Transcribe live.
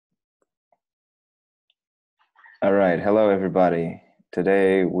All right. Hello, everybody.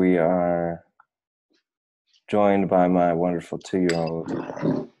 Today we are joined by my wonderful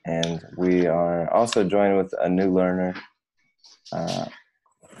 2-year-old, and we are also joined with a new learner.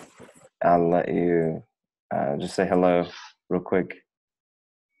 I'll let you just say hello real quick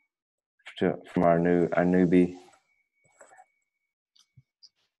from our newbie.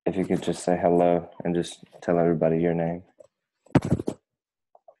 If you could just say hello and just tell everybody your name.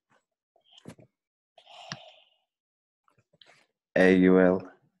 AUL?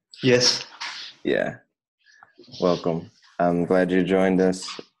 Yes. Yeah. Welcome. I'm glad you joined us,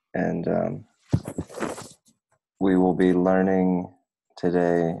 and we will be learning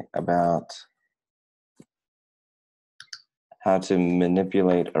today about how to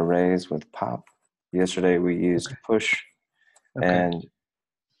manipulate arrays with pop. Yesterday we used push, and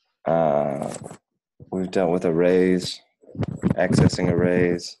we've dealt with arrays, accessing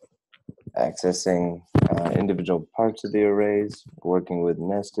individual parts of the arrays, working with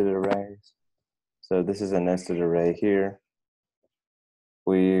nested arrays. So this is a nested array here.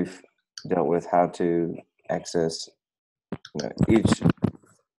 We've dealt with how to access each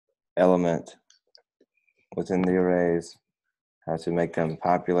element within the arrays, how to make them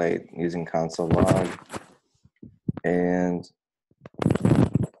populate using console log, and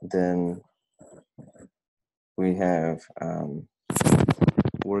then we have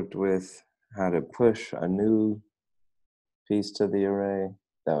worked with how to push a new piece to the array.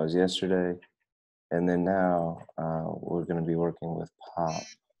 That was yesterday. And then now we're going to be working with pop.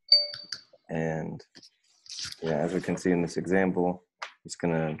 And yeah, as we can see in this example, it's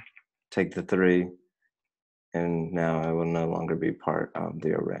going to take the 3, and now it will no longer be part of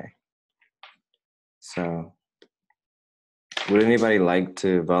the array. So would anybody like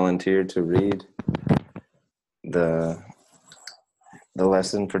to volunteer to read the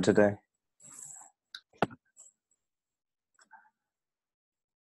lesson for today?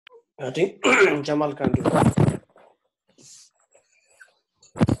 I think Jamal can do that.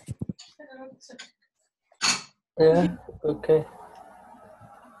 Yeah, okay.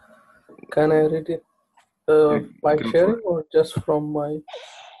 Can I read it by sharing or just from my...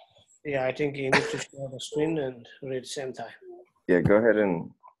 Yeah, I think you need to share the screen and read at the same time. Yeah, go ahead and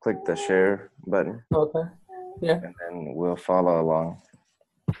click the share button. Okay, yeah. And then we'll follow along.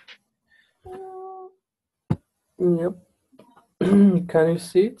 Yep. Can you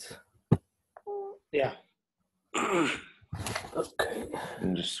see it? Yeah. Okay.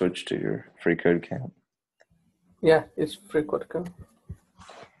 And just switch to your free code account. Yeah, it's free code account.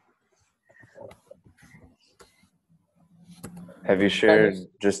 Have you shared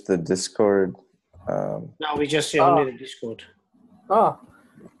just the Discord? Now we just see only the Discord.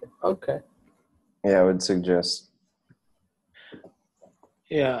 Okay. Yeah, I would suggest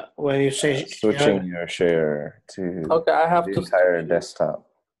when you say switching your share to I have the to entire desktop.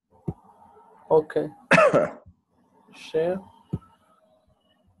 Okay. Share.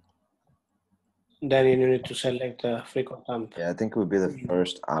 Then you need to select the frequent dump. Yeah, I think it would be the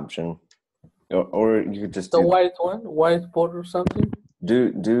first option. Or you could just the white one, whiteboard or something.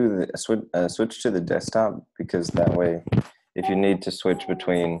 Do the switch to the desktop, because that way, if you need to switch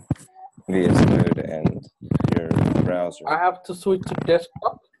between VS Code and your browser, I have to switch to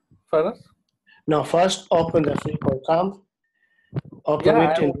desktop first. No, first open the frequent dump. Open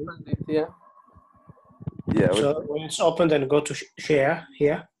I it. opened it. Yeah. Yeah. So when it's open, then go to share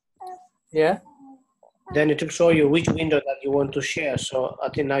here. Yeah. Then it will show you which window that you want to share. So I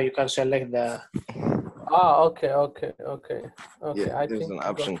think now you can select the. Okay. Yeah, there's an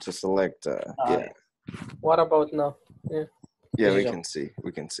option to select. What about now? Yeah. Yeah, we can see.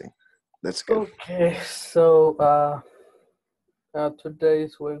 That's good. Okay, so today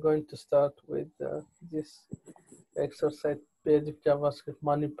we're going to start with this exercise: basic JavaScript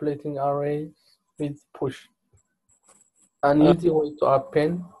manipulating arrays with push. An easy way to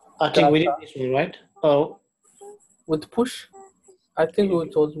append. I think we did this one, right? Oh. With push? I think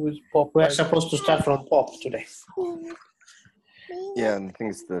it was with pop. We're supposed to start from pop today. Yeah, and I think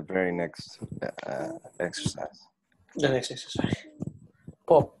it's the very next exercise. The next exercise.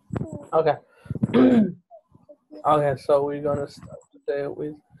 Pop. Okay. Okay, so we're gonna start today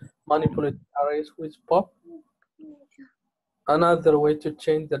with manipulating arrays with pop. Another way to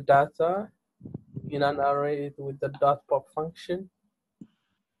change the data in an array is with the .pop function.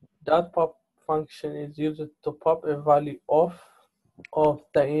 .pop function is used to pop a value off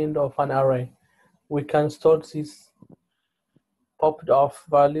the end of an array. We can store this popped off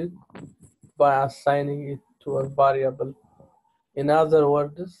value by assigning it to a variable. In other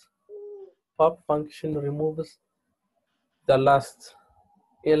words, pop function removes the last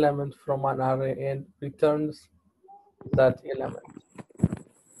element from an array and returns that element.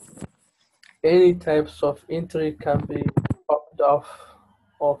 Any types of entry can be popped off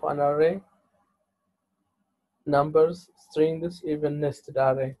of an array, numbers, strings, even nested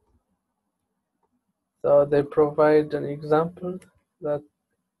array. So they provide an example that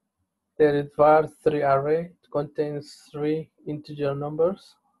there is var3 array. It contains 3 integer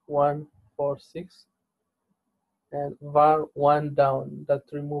numbers, 1, 4, 6, and var1 down that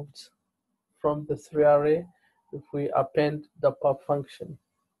removes from the 3 array if we append the pop function.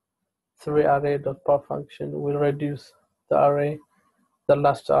 3 array.pop function will reduce the array, the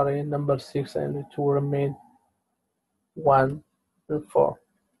last array, number 6, and it will remain 1 and 4.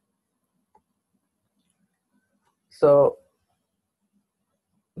 So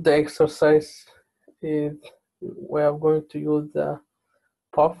the exercise is we are going to use the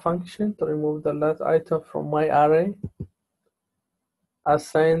pop function to remove the last item from my array,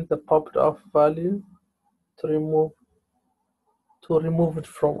 assign the popped off value to remove it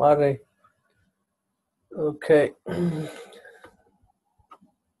from array. Okay. Do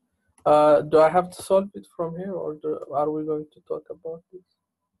I have to solve it from here, or are we going to talk about this?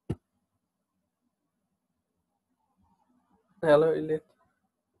 Hello, Elite.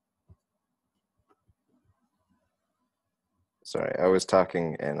 Sorry, I was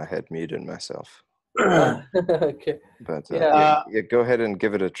talking and I had muted myself. Okay. But Yeah. yeah, go ahead and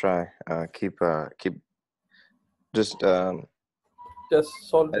give it a try. Keep just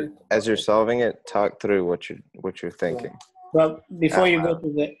solve it. as you're solving it, talk through what you're thinking. Well, before you go to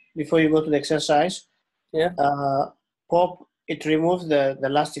the exercise, Yeah. Pop, it removes the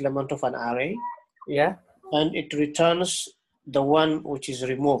last element of an array. Yeah. And it returns the one which is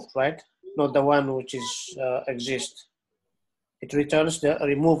removed, right? Not the one which is exists. It returns the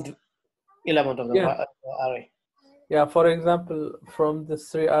removed element of the array. Yeah, for example, from the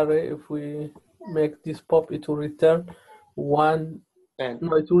 3 array, if we make this pop, it will return 1.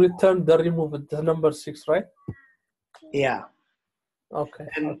 No, it will return the removed, the number 6, right? Yeah. Okay.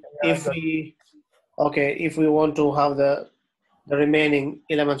 And if we want to have the remaining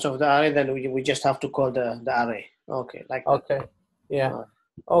elements of the array, then we just have to call the array. Okay, like that. Okay. Yeah.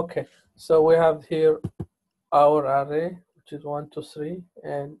 Okay. So we have here our array, which is 1, 2, 3,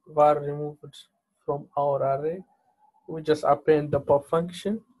 and var removed from our array. We just append the pop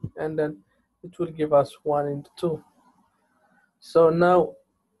function, and then it will give us 1 and 2. So now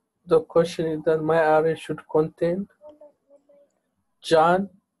the question is that my array should contain John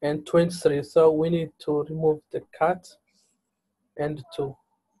and 23. So we need to remove the cat and 2.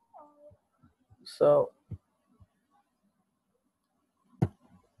 So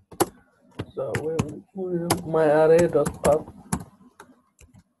my array.pop,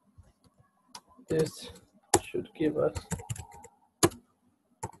 this should give us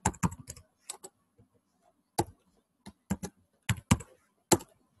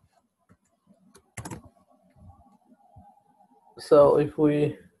so if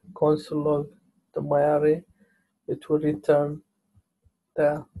we console log the my array, it will return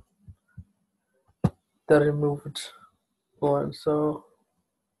the removed one. So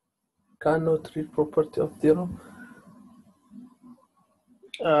cannot read property of 0.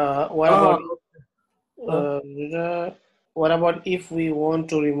 What about if we want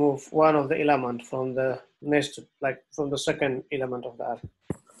to remove one of the element from the next, like from the second element of the array?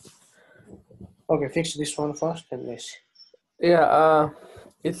 Okay, fix this one first and let's see. Yeah,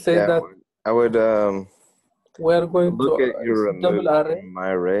 it says that I would we're going look to at your double array. from my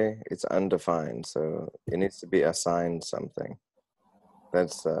array. It's undefined, so it needs to be assigned something.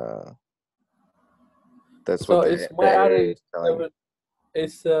 That's so what it's my array.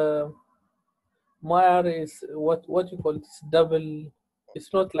 It's my array is what you call it, it's double.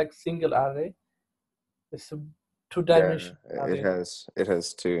 It's not like single array. It's a 2-dimensional array. It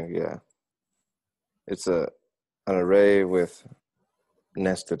has 2. Yeah, it's an array with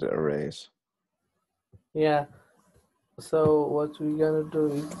nested arrays. Yeah. So what we're gonna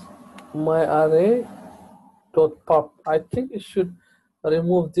do is my array dot pop. I think it should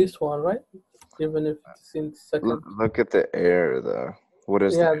remove this one, right? Even if it's in second. Look at the error though. What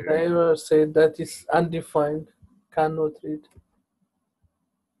is the error said that is undefined, cannot read.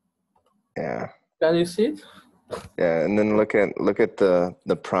 Yeah. Can you see it? Yeah, and then look at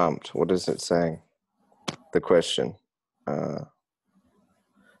the prompt. What is it saying? The question.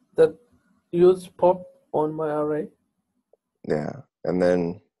 That use pop on my array. Yeah, and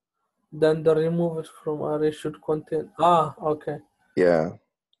then the remove it from array should contain. Okay. Yeah,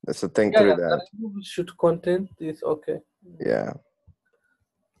 that's the thing through that. The remove should contain this. Okay. Yeah.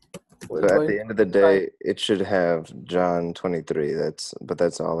 So at the end of the day, it should have John 23. That's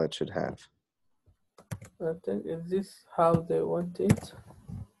all it should have. I think is this how they want it?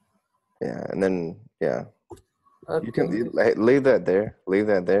 Yeah, and then yeah, I you can think this, leave that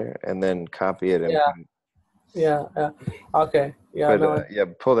there, and then copy it and yeah, yeah. Okay, yeah, no, yeah,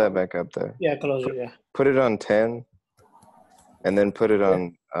 pull that back up though. Yeah, close it. Yeah. Put it on 10, and then put it Yeah.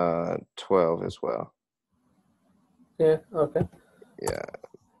 on 12 as well. yeah, okay, Yeah,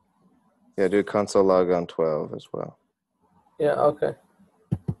 yeah. Do console log on 12 as well, yeah, okay.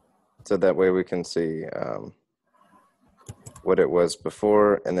 so that way we can see what it was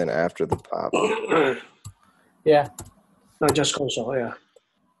before and then after the pop. Yeah. Not just console. Yeah.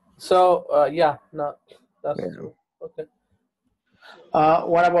 So yeah, no, that's Yeah. true. Okay.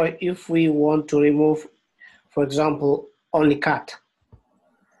 What about if we want to remove, for example, only cat?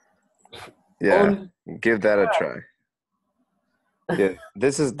 Yeah, Only, give that a try. Yeah,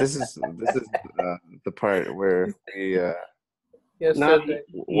 this is the part where we Now yesterday.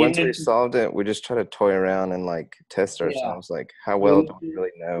 you once we need to, solved it, we just try to toy around and like test yeah, ourselves, like how we well need do we to,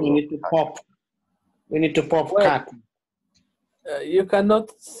 really know we what need to we're talking pop. We need to pop Well, cat. you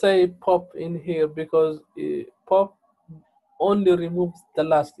cannot say pop in here because pop only removes the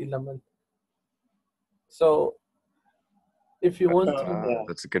last element. So if you want to remove, Yeah.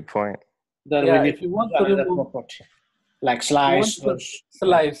 That's a good point. Then we yeah, need if to you put want to another remove, property, like if you want slice to or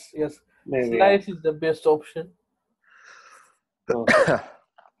slice, yes, maybe. Yeah. slice is the best option. Okay.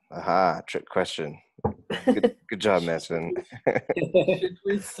 Aha, trick question. Good job, Mason. Should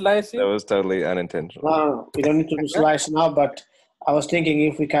we slice That it? was totally unintentional. No, we don't need to do slice now, but I was thinking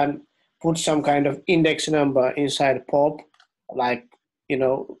if we can put some kind of index number inside pop, like, you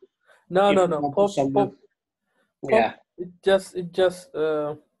know, No, if no, we no. want to Pop, some, pop, yeah, pop. It just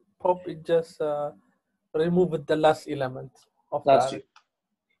pop. It just remove the last element of the that's array. it.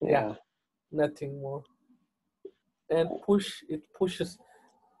 Yeah, Yeah. nothing more. And push. It pushes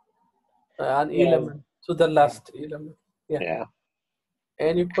an Yeah. element to the last element. Yeah. Yeah.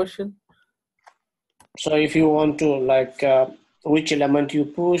 Any question? So if you want to like which element you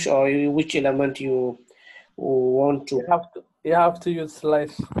push or which element you want to You have to use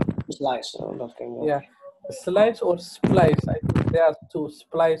slice. slice, that kind of. Yeah, slice or splice. I think there are two,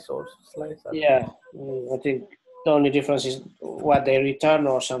 splice or slice. Yeah, I think the only difference is what they return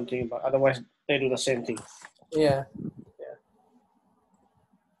or something, but otherwise they do the same thing. Yeah, yeah.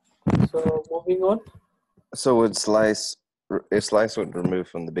 So moving on. So would slice would remove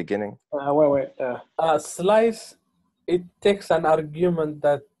from the beginning? Wait. Slice, it takes an argument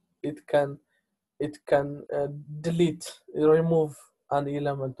that it can delete, remove an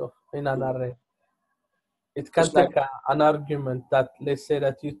element of in an array. It can It's like, take an argument that, let's say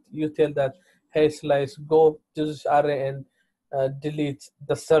that you tell that, hey slice, go to this array and delete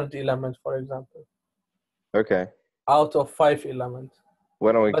the third element, for example, Okay. out of 5 elements.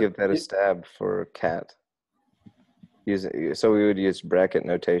 Why don't we But give that a if- stab for cat? So we would use bracket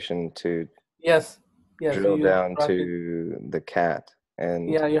notation to Yes, yes. drill You use down bracket. to the cat, and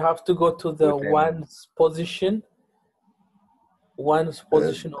Yeah, you have to go to the within- ones position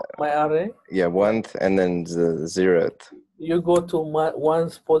of my array. yeah, 1th and then the 0th. You go to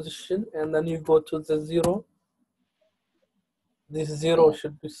ones position and then you go to the 0. This 0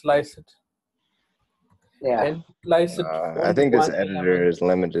 should be sliced. yeah. And slice it. I think this one editor element. is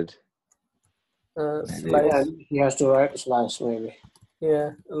limited. Slice. Yeah, he has to write slice maybe.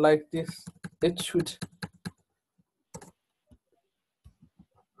 Yeah, like this. It should.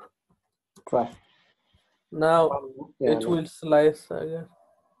 Try. Now Yeah, it will slice. Yeah.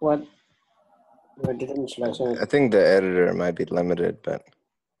 What? I didn't slice anything. I think the editor might be limited, but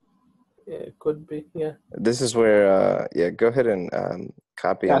Yeah, it could be. Yeah. this is where yeah, go ahead and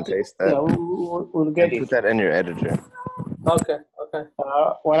copy and paste that. Yeah, we'll get and put it. that in your editor, Okay. Okay.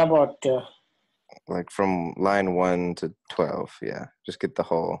 What about? like from line 1 to 12. Yeah, just get the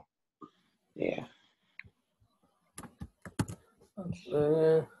whole. Yeah.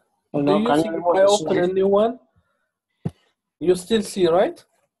 Do No, you can see you if remove I the open a slice? new one? You still see, right?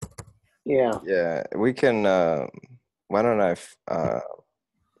 Yeah. Yeah, we can. Why don't I?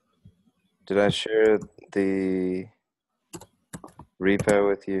 Did I share the repo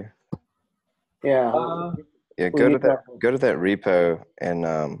with you? Yeah. Yeah, we go to need that. Go to that repo and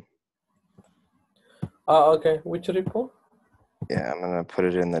Okay. Which repo? yeah, I'm gonna put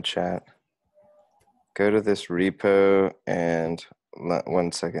it in the chat. Go to this repo and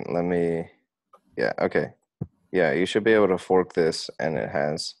 1 second. Let me. Yeah. Okay. Yeah, you should be able to fork this, and it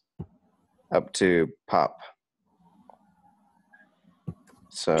has up to pop.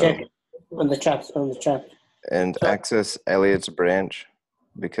 So Check it on the chat. and Sure. access Elliot's branch,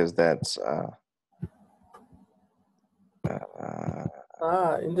 because that's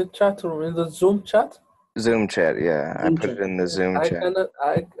In the chat room, in the Zoom chat. Zoom chat, yeah. I put it in the Zoom I chat. cannot.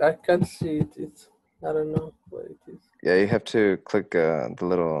 I can't see it. It's, I don't know where it is. Yeah, you have to click the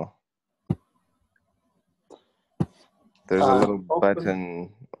little. There's a little Open. button,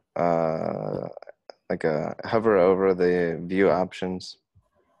 like a hover over the view options.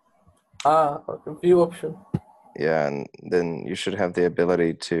 Okay. View option. Yeah, and then you should have the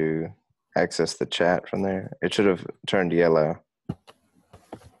ability to access the chat from there. It should have turned yellow.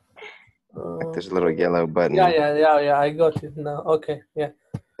 Like there's a little yellow button. Yeah. I got it now. Okay. Yeah.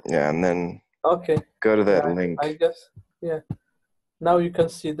 Yeah, and then okay. Go to that link. I guess. Yeah. Now you can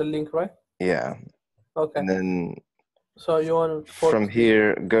see the link, right? Yeah. Okay. And then so you want to from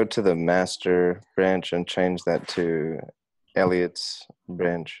here, go to the master branch and change that to Elliot's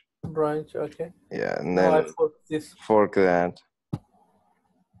branch. Okay. Yeah, and now then I fork this. Fork that.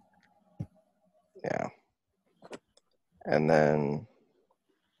 Yeah. And then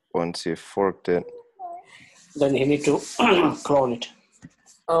once you forked it, then you need to clone it.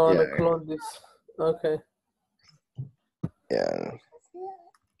 I want to clone this. Okay. Yeah.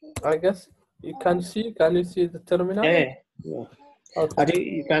 I guess you can see. Can you see the terminal? Yeah. Okay. I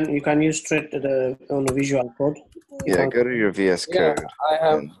think you can use straight on the Visual Code. Yeah, go to your VS Code. I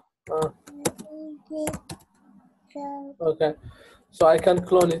have. Okay, so I can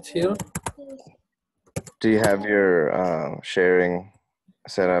clone it here. Do you have your sharing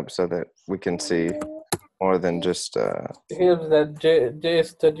set up so that we can see more than just? Here's the JS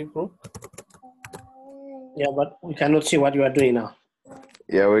study group. Yeah, but we cannot see what you are doing now.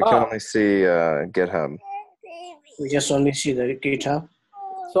 Yeah, we can only see GitHub. We just only see the GitHub.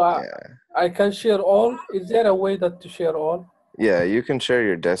 So I can share all. Is there a way that to share all? Yeah, you can share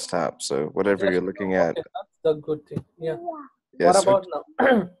your desktop. So whatever you're looking at. Okay, that's the good thing. Yeah. Yes, what about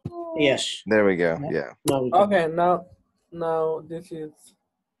now? Yes. There we go. Yeah. Okay, now this is.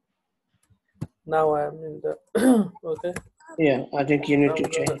 Now I'm in the. Okay. Yeah, I think you need to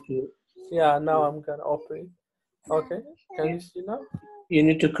change. Yeah, now I'm gonna open it. Okay, can you see now? You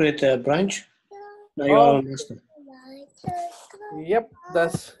need to create a branch. Now you are on master. Yep,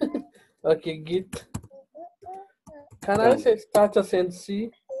 that's okay. Git. Can I say status and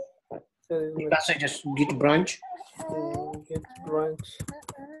C? You can say just git branch. Git branch.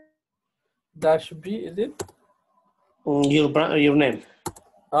 Dash B, is it? Your name.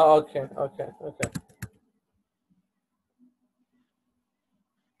 Oh, okay.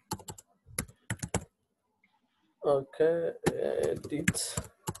 Okay, edit.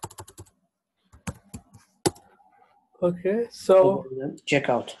 Okay, so check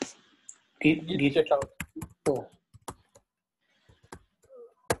out. Git check out. Oh.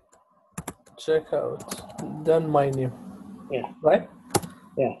 Check out. Then my name. Yeah. Right?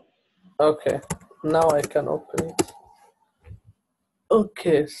 Yeah. Okay. Now I can open it.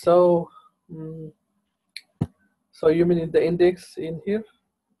 Okay, so so you mean the index in here?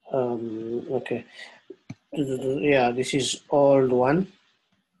 Okay. Yeah, this is old one.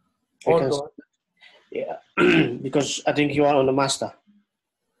 Old one. Yeah, because I think you are on the master.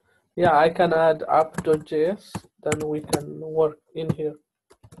 Yeah, I can add app.js, then we can work in here.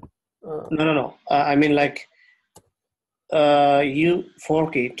 No. I mean, like, you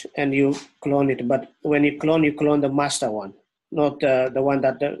fork it and you clone it, but when you clone the master one, not the one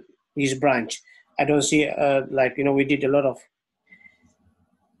that is branch. I don't see, like, we did a lot of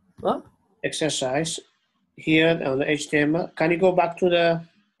exercise here on the HTML. Can you go back to the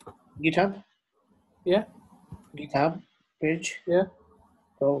GitHub? Yeah. GitHub page. Yeah.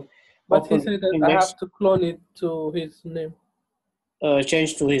 So, but he said that I have to clone it to his name.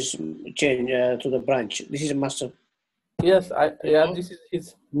 Change to the branch. This is a master. Yes, this is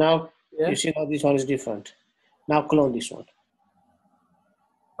his. Now you see how this one is different. Now clone this one.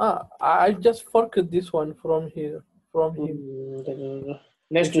 I just forked this one from here, from him.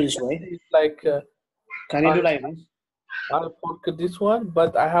 Let's do this way. It's like. Can you do like this? I'll fork this one,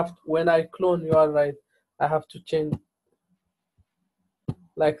 but I have when I clone. You are right. I have to change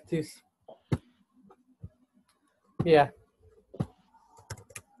like this. Yeah.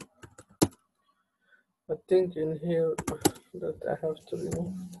 I think in here that I have to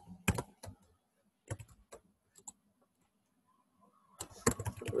remove.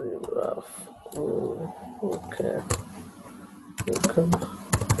 Okay.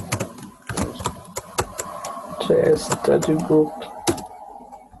 JS study group.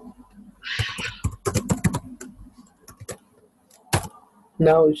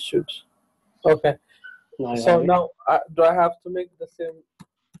 Now it should. Okay. So now, do I have to make the same?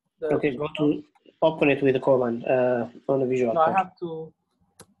 Okay, go to open it with the command on the Visual Code. I have to.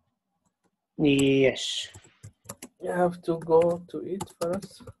 Yes. You have to go to it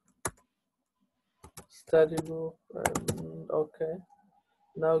first. Study group and okay.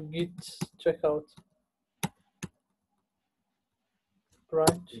 Now git checkout.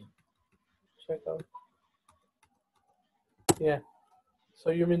 Branch checkout. Yeah. So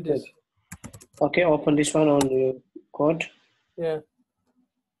you mean this? Okay, open this one on your code. Yeah.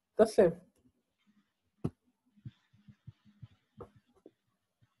 The same.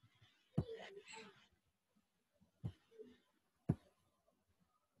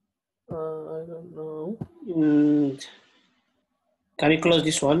 I don't know. Can you close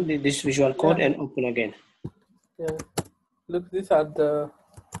this one, this Visual Code, and open again? Yeah. Look, these are the.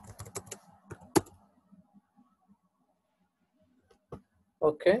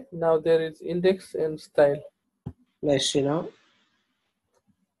 Okay. Now there is index and style. Let's see now.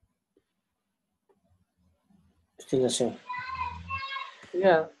 Still the same.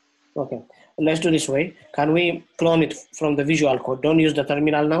 Yeah. Okay. Let's do this way. Can we clone it from the Visual Code? Don't use the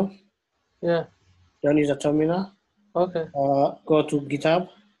terminal now. Yeah. Don't use the terminal. Okay. Go to GitHub.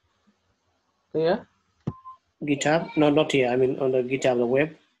 Yeah. GitHub. No, not here. I mean on the GitHub, the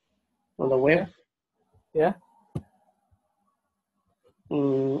web. On the web. Yeah.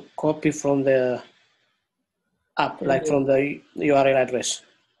 Copy from the app, like from the URL address.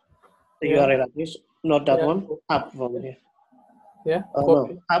 The URL address, not that one. Up from here. Yeah.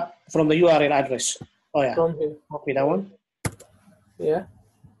 No, up from the URL address. Oh yeah. From here. Copy that one. Yeah.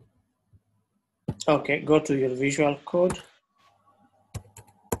 Okay, go to your Visual Code.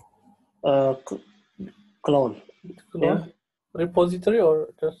 Clone. Yeah. Repository or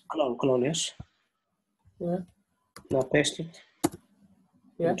just clone, yes. Yeah. Now paste it.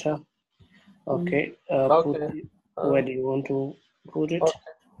 Yeah. Enter. Okay. Okay. Where do you want to put it?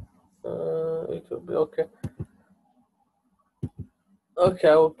 Okay. It will be okay. Okay,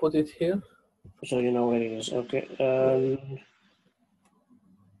 I will put it here. So you know where it is. Okay.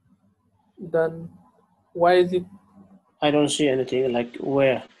 Then why is it? I don't see anything. Like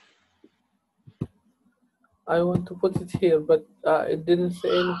where? I want to put it here, but it didn't say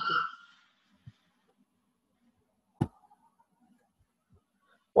anything.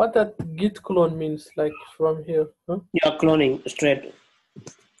 What that git clone means, like from here? Huh? You are cloning straight,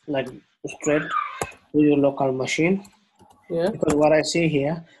 like straight to your local machine. Yeah. Because what I see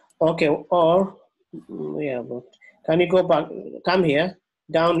here, okay, or yeah, but can you go back? Come here,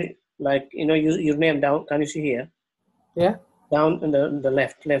 down, like your name down. Can you see here? Yeah. Down in the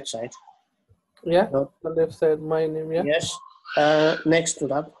left side. Yeah. No. The left side, my name. Yeah. Yes. Next to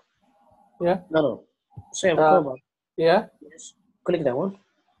that. Yeah. No. Same. Go back. Yeah. Yes. Click that one.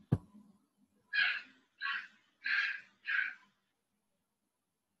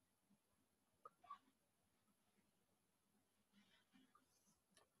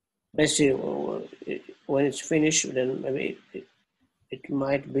 Let's see when it's finished. Then maybe it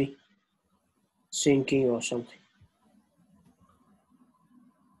might be syncing or something.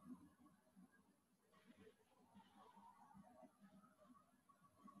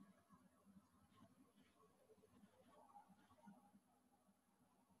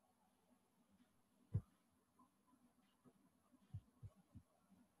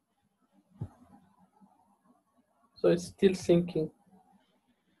 So it's still syncing.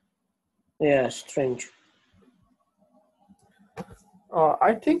 Yeah, strange.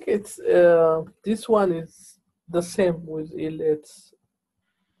 I think it's this one is the same with it's.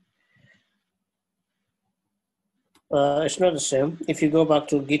 It's not the same. If you go back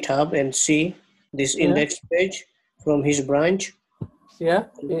to GitHub and see this index page from his branch. Yeah,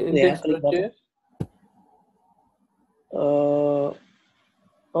 index.js.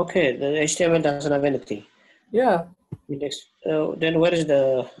 Okay, the HTML doesn't have anything. Yeah. Index. Then where is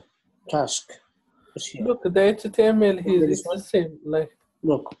the task? Look, the HTML here is the same. Like.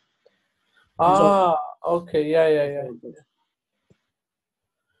 Look. Okay. Yeah.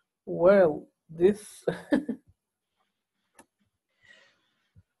 Well, this.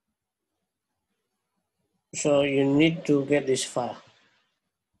 So you need to get this file.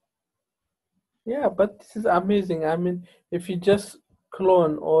 Yeah, but this is amazing. I mean, if you just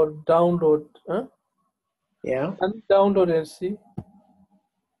clone or download, Yeah. And download and see.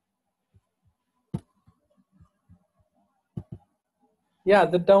 Yeah,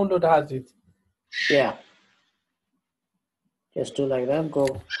 the download has it. Yeah. Just do like that. Go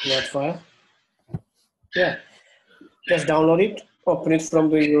to that file. Yeah. Just download it. Open it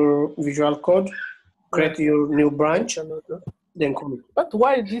from your Visual Code. Create your new branch. Then call it. But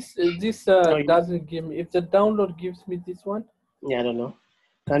why this doesn't give me? If the download gives me this one. Yeah, I don't know.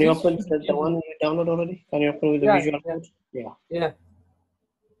 Can you open the one you download already? Can you open with the Visual Code? Yeah. Yeah.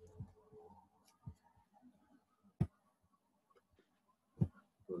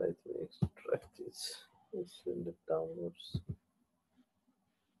 extract it. Let's send it downwards.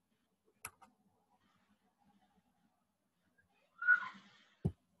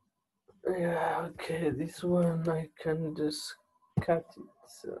 Yeah, okay, this one I can just cut it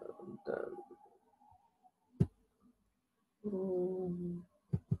down.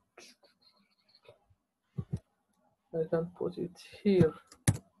 I can put it here.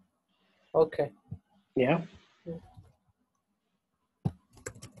 Okay. Yeah.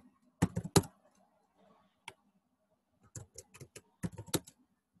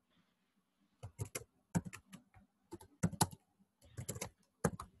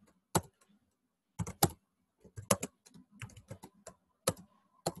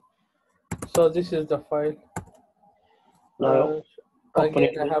 So this is the file. Now open Again,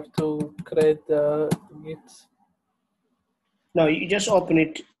 it. I have to create the Git. No, you just open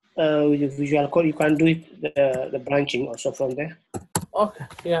it with the Visual Code. You can do it the branching also from there. Okay,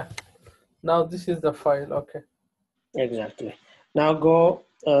 yeah. Now this is the file. Okay. Exactly. Now go.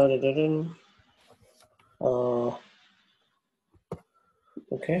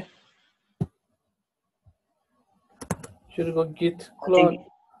 Okay. Should go Git I clone. think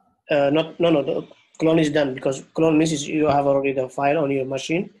no. The clone is done because clone means you have already the file on your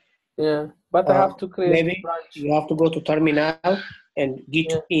machine. Yeah, but I have to create Maybe branch. you have to go to terminal and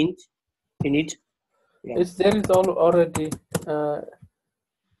git int in it. Yeah. There is already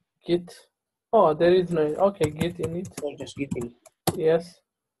Git. Oh, there is no. Okay, Git init. So just git in. Yes.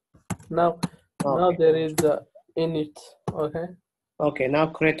 Now there is the init. Okay. Okay. Now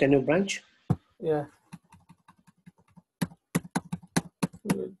create a new branch. Yeah.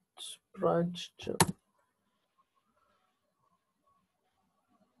 Let's branch.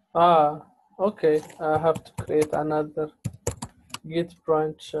 Okay. I have to create another Git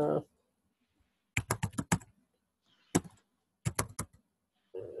branch.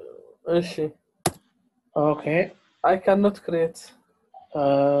 Okay. I cannot create.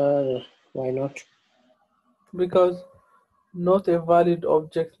 Why not? Because not a valid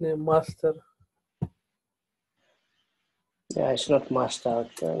object name master. Yeah, it's not master.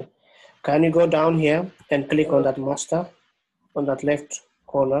 Can you go down here and click on that master on that left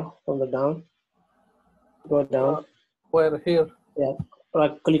corner from the down? Go down. Where here? Yeah.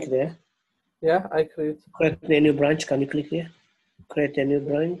 Right. Click there. Yeah, I create. Create a new branch. Can you click there? Create a new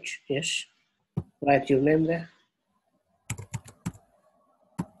branch. Yes. Write your name there.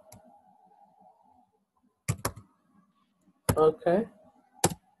 Okay.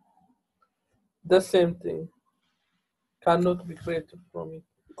 The same thing. Cannot be created from it.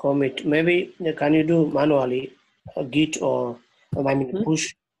 Commit. Maybe can you do manually git or I mean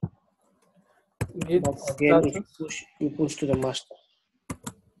push? Git Again, if status. you push to the master.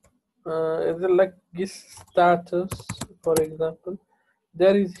 Is it like Git status, for example?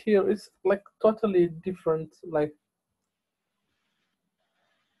 There is here. It's like totally different. Like.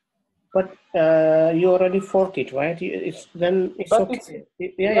 But you already fork it, right? It's But okay.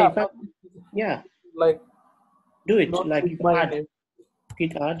 Yeah, you can. Yeah. Like. Do it Not like with you my add. name.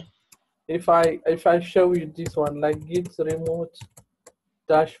 Git add. If I show you this one, like Git remote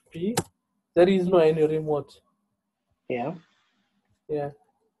 -p, there is no any remote. Yeah. Yeah.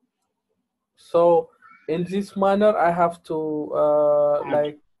 So in this manner, I have to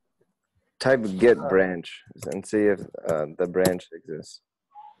like type git branch and see if the branch exists.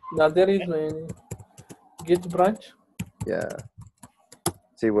 now there is no any Git branch. Yeah.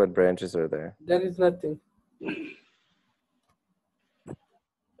 See what branches are there. There is nothing.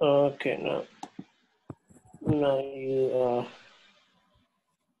 Okay. Now you.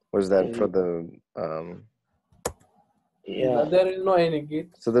 Was that for the Yeah. No, there is no any Git.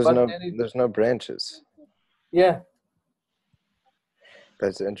 So there's no branches. Yeah.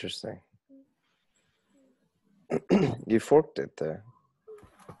 That's interesting. You forked it there.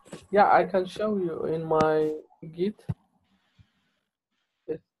 Yeah, I can show you in my Git.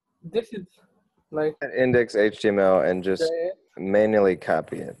 This is like index HTML and just manually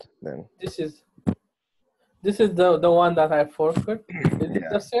copy it then. This is the one that I forked.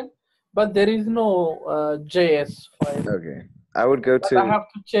 It's the same, but there is no JS file. Okay. I would go to. I have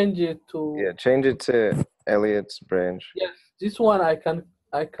to change it to. Yeah, change it to Elliot's branch. Yes, this one I can.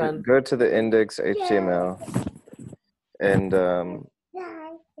 Go to the index HTML, and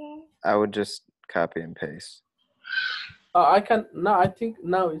I would just copy and paste. I can now. I think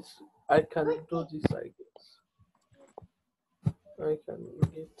now I can do this. I guess I can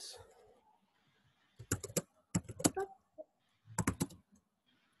get.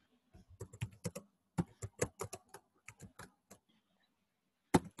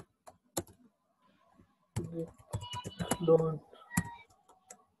 Clone.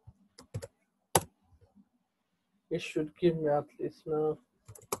 It should give me at least now.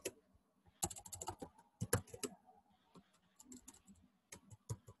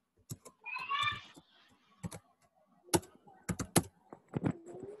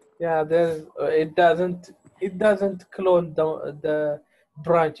 Yeah, there. It doesn't clone the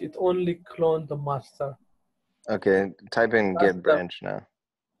branch. It only clone the master. Okay, type in That's get branch now.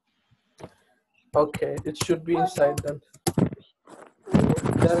 Okay, it should be inside then.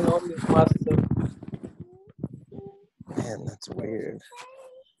 There is only master. Man, that's weird.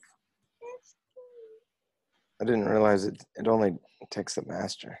 I didn't realize it only takes the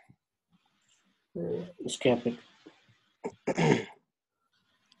master. Escape it.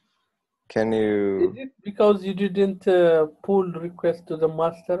 Can you? Is it because you didn't pull request to the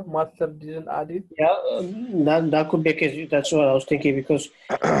master? Master didn't add it. Yeah, that could be a case. That's what I was thinking because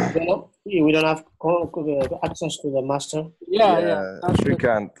we don't have access to the master. Yeah.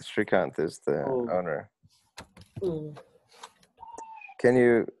 Srikanth is the owner. Can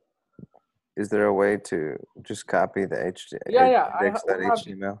you? Is there a way to just copy the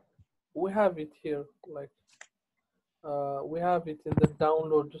index.html? We have it here. Like, we have it in the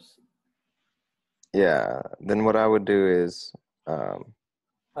downloads. Yeah. Then what I would do is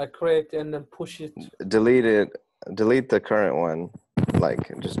I create and then push it. Delete the current one, like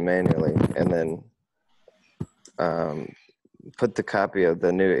just manually, and then put the copy of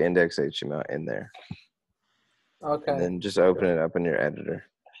the new index.html in there. Okay. And then just open it up in your editor.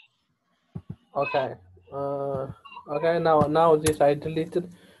 Okay. Okay. Now this I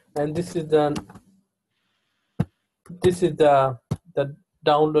deleted, and this is the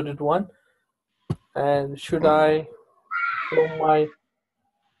downloaded one. And should I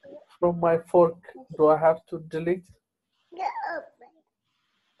from my fork, do I have to delete?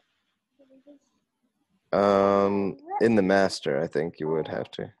 In the master, I think you would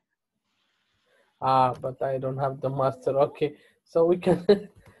have to. But I don't have the master. Okay, so we can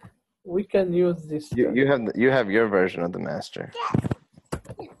we can use this. You have your version of the master.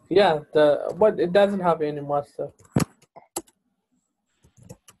 Yeah, but it doesn't have any master.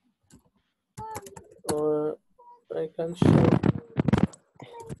 I can show.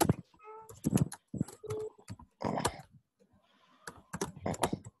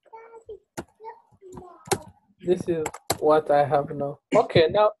 This is what I have now. Okay,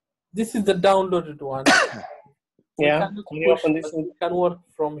 now this is the downloaded one. Yeah, can you open this? We can work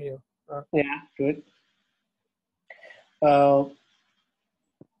from here. Yeah, good. So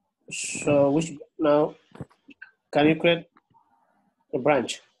now can you create a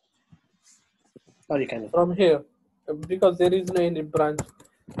branch? Or you can from here, because there is no any branch,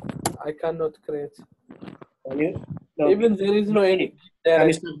 I cannot create. Can you? No, even there is no any. Can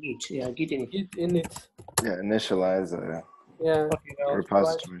you start Git? Yeah, Git in it. Git init. Yeah, initialize a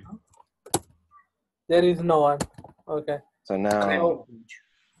repository. There is no one. Okay. So now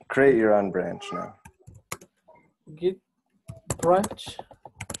create your own branch now. Git branch.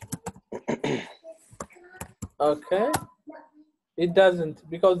 Okay. It doesn't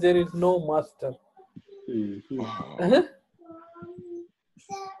because there is no master.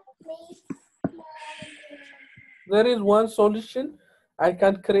 There is one solution. I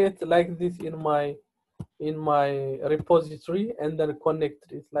can create like this in my repository and then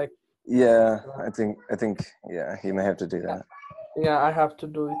connect it like. Yeah, I think yeah, you may have to do that. Yeah, I have to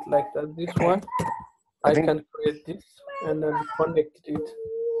do it like that. This one, I can create this and then connect it.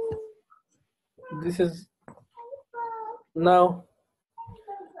 This is now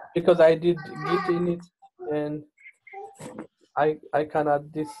because I did Git init and I can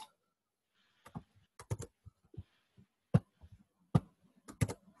add this.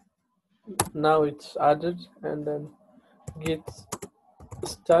 Now it's added and then Git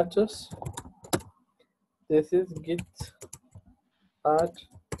status. This is Git add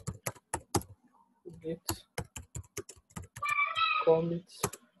Git commits.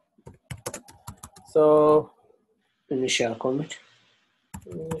 So initial commit.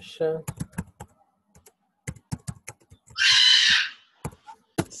 Initial.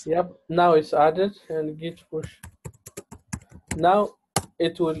 Yep. Now it's added and Git push. Now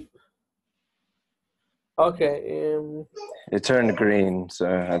it will. Okay. It turned green,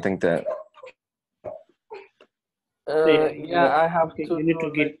 so I think that. Yeah, I have to. You need to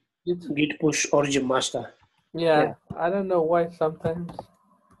Git push origin master. Yeah, I don't know why sometimes.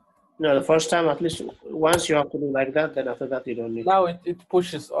 No, the first time, at least once you have to do like that, then after that you don't need. Now it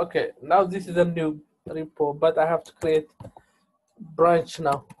pushes. Okay, now this is a new repo, but I have to create branch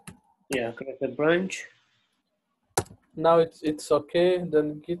now. Yeah, create a branch. Now it's okay.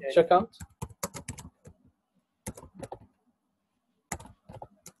 Then Git checkout.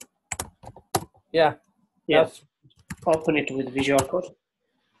 Yeah. Yeah. open it with Visual Code.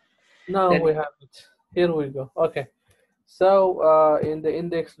 Now Then- we have it. Here we go. Okay. So in the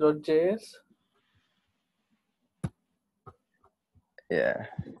index.js, Yeah.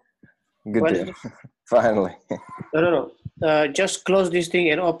 Good What deal. is Finally. No. Just close this thing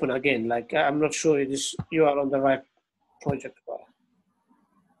and open again. Like I'm not sure you are on the right project.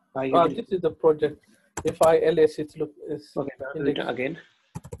 You did- this is the project. If I ls it, look, it's okay, now do it index. again.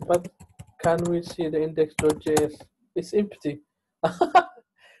 But can we see the index.js? It's empty.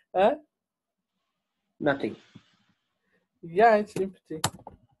 Huh? Nothing. Yeah, it's empty.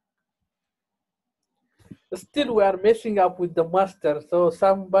 Still, we are messing up with the master, so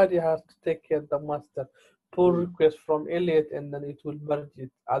somebody has to take care of the master. Pull request from Elliot, and then it will merge it.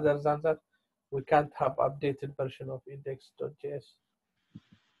 Other than that, we can't have updated version of index.js.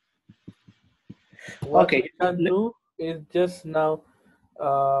 What Okay. we can do is just now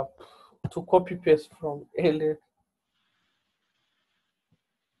to copy paste from Elliot.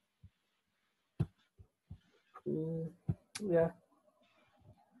 Yeah,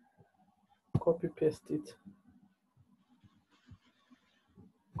 copy paste it.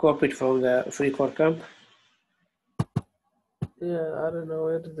 Copy it from the free core camp. Yeah, I don't know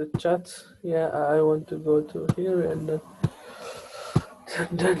where is the chat. Yeah, I want to go to here and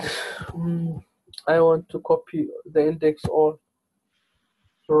then I want to copy the index all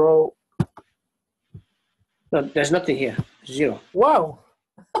row. No, there's nothing here. Zero. Wow,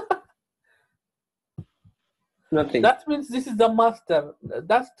 Nothing. that means this is the master.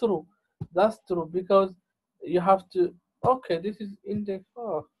 That's true. That's true because you have to. Okay, this is index.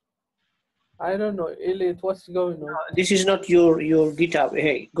 Oh, I don't know, Elliot. What's going on? This is not your GitHub.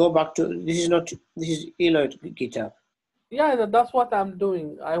 Hey, go back to this is Eloy GitHub. Yeah, that's what I'm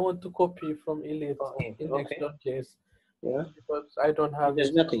doing. I want to copy from Elliot Okay, index.js Yeah. because I don't have There's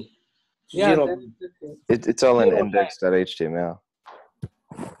it. nothing. Yeah, Zero. there's nothing. It's all in Zero index.html,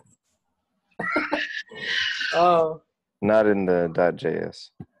 Oh, not in the .js.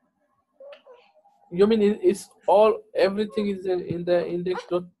 you mean it's all everything is in the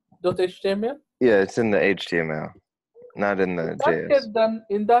index.html? Yeah, it's in the HTML, not in the JS.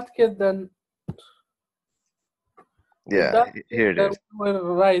 In that case, then Yeah, here it is. we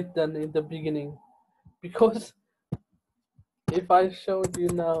were right then in the beginning, because if I showed you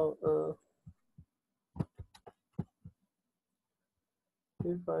now,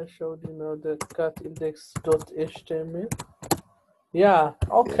 the cat index.html, yeah,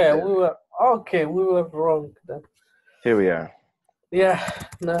 okay, Yeah. we were wrong then. Here we are. Yeah,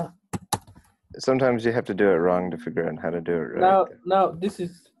 no. Sometimes you have to do it wrong to figure out how to do it right. Now this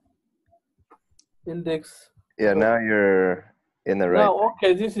is index. Yeah, now you're in the right. No,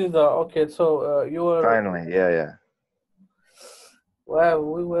 okay, this is the okay. So you were Finally, yeah. Well,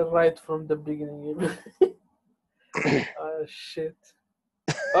 we were right from the beginning. Oh shit.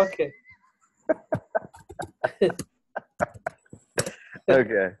 Okay.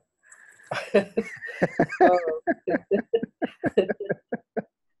 Okay.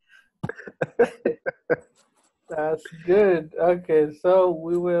 That's good. Okay, so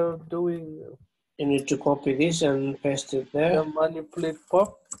we were doing You need to copy this and paste it there. the manipulate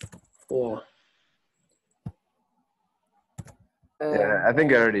pop. Yeah. Yeah, I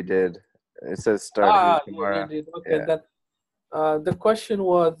think I already did. It says start here tomorrow. You did. Okay, Yeah. that the question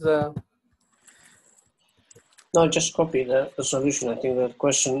was No, just copy the solution. I think the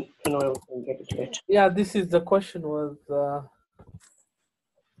question, we can get it later. yeah, this is the question was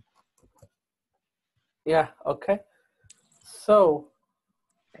yeah, okay. So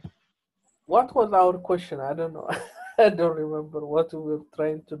what was our question? I don't know. I don't remember what we were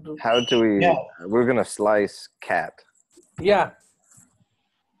trying to do. How do we? Yeah. We're gonna slice cat. Yeah.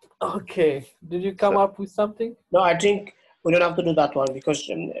 Okay. Did you come up with something? No, I think we don't have to do that one because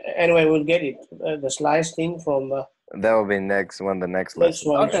anyway, we'll get it. The slice thing from That will be the next one. next one.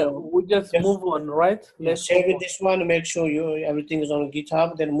 Okay, So we just move on, right? let's save it this one. Make sure everything is on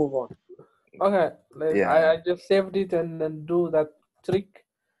GitHub. Then move on. Okay. Yeah. I just saved it and then do that trick.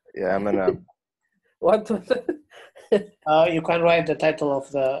 Yeah, I'm gonna. What was it? You can write the title of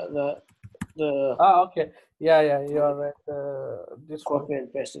the Okay. Yeah, you are right. This one. copy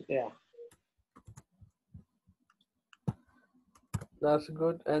and paste it. Yeah. That's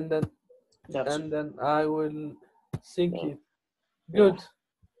good. And then That's I will sync Yeah. it. Good.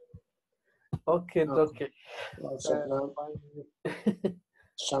 Okay, Okay. okay. also now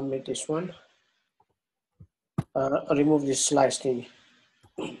submit this one. Remove this slice thing.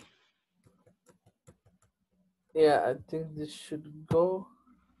 Yeah, I think this should go.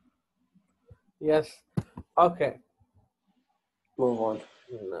 Yes. Okay. Move on.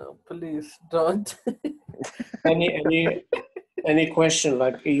 No, please don't. Any question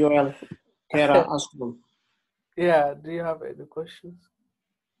like UL, Kara, ask them. Yeah, do you have any questions?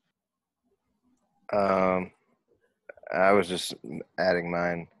 I was just adding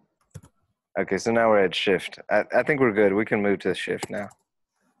mine. Okay, so now we're at shift. I think we're good. We can move to shift now.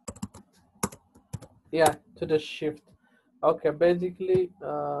 Yeah, to the shift. Okay, basically,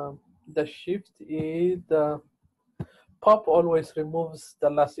 the shift is the pop always removes the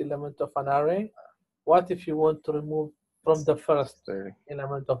last element of an array. What if you want to remove from the first 30.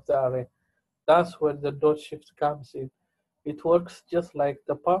 element of the array? That's where the dot shift comes in. It works just like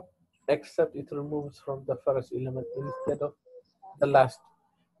the pop, except it removes from the first element instead of the last.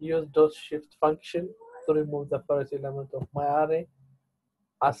 Use dot shift function to remove the first element of my array,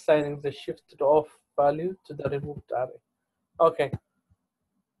 assigning the shifted off value to the removed array. Okay.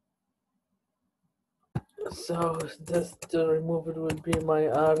 So this to remove it will be my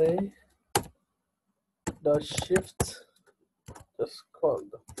array dot shift just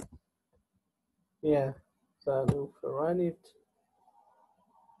called. Yeah. So if we run it,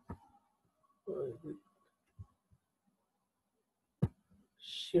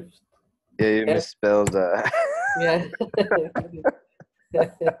 shift. Yeah, you F. misspelled. Yeah.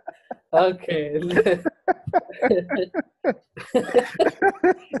 Okay.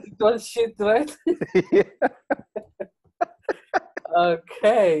 It was shit, right? Yeah.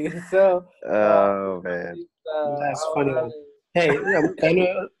 Okay. So. Oh man. That's funny. Hey, can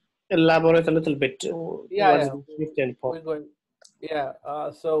you elaborate a little bit? Yeah, What is yeah. the shift and pop? We're going. Yeah.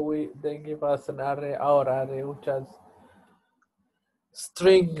 So they give us an array, our array, which has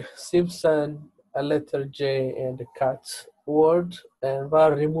string Simpson, a letter J, and a cat word, and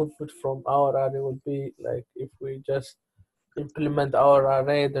var remove it from our array would be like if we just implement our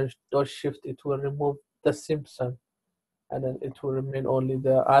array, there's dot shift, it will remove the Simpson, and then it will remain only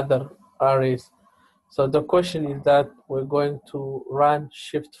the other arrays. So the question is that we're going to run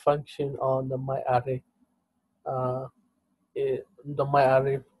shift function on the my array, the my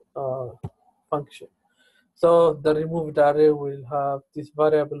array function. So the removed array will have this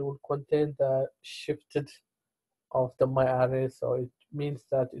variable will contain the shifted of the my array. So it means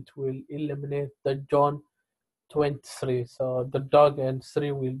that it will eliminate the John 23. So the dog and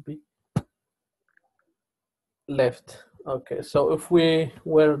 3 will be left. Okay, so if we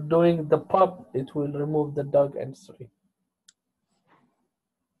were doing the pop, it will remove the dog and 3.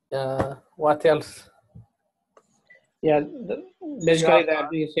 What else? Yeah, basically they are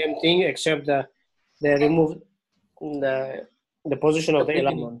doing the same thing except they remove the position of the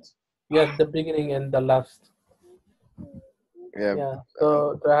element. Yes, the beginning and the last. Yeah. Yeah.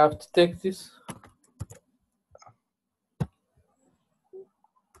 So do I have to take this?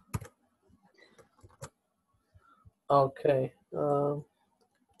 Okay.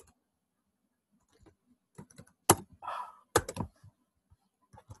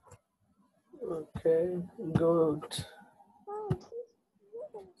 Okay, good.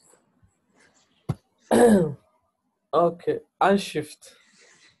 Okay, unshift.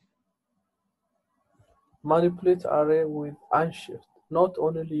 Manipulate array with unshift. Not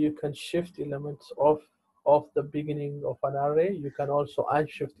only you can shift elements of the beginning of an array, you can also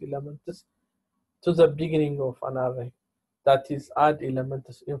unshift elements to the beginning of an array. That is, add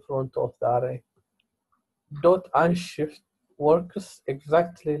elements in front of the array. Dot unshift works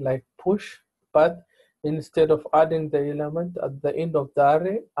exactly like push, but instead of adding the element at the end of the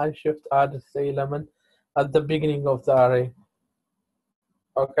array, unshift adds the element at the beginning of the array.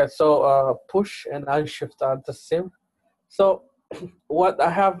 Okay, so push and unshift are the same. So what I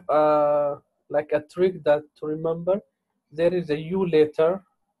have like a trick that to remember, there is a U letter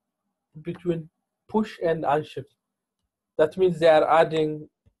between push and unshift. That means they are adding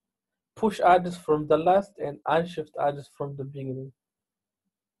push adds from the last and unshift adds from the beginning.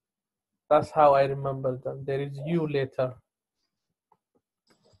 That's how I remember them. There is U later.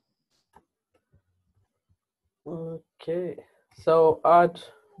 Okay, so add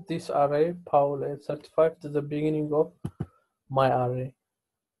this array, Paul and 35 to the beginning of my array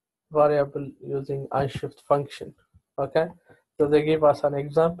variable using unshift function. Okay, so they give us an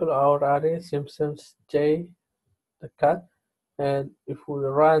example, our array Simpsons J, the cat, and if we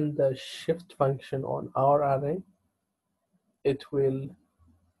run the shift function on our array, it will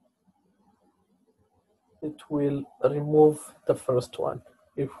remove the first one.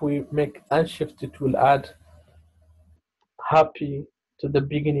 If we make unshift, it will add happy to the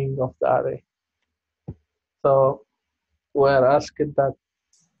beginning of the array. So we're asked that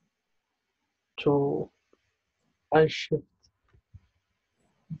to unshift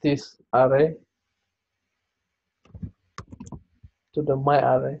this array to the my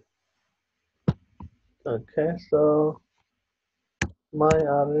array Okay, so my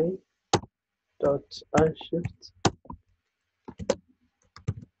array dot unshift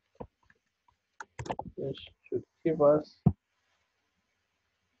should give us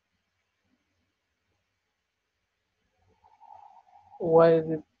why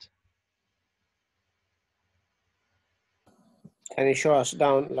is it Can you show us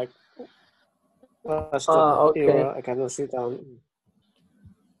down like what's the okay. error? I cannot see down.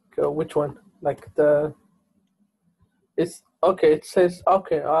 Which one? Like the it's okay. It says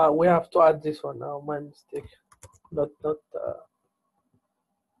okay. We have to add this one now. My mistake. Not.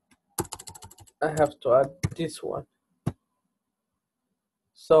 I have to add this one.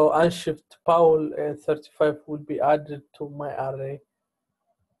 So unshift Paul 35 will be added to my array.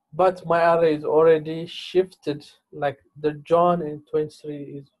 But my array is already shifted. Like the John in 23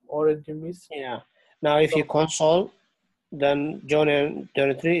 is already missing. Yeah. Now if you console, then John and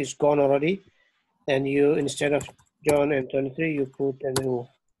 23 is gone already. And you, instead of John and 23, you put a new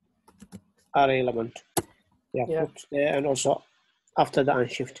array element. Yeah, Yeah. put there and also after the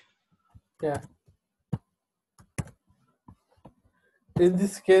unshift. Yeah. In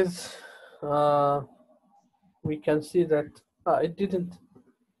this case, we can see that it didn't.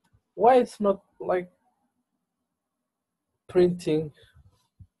 Why it's not like printing?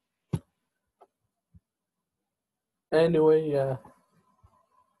 Anyway, yeah.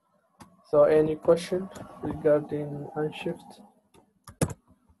 So any question regarding unshift?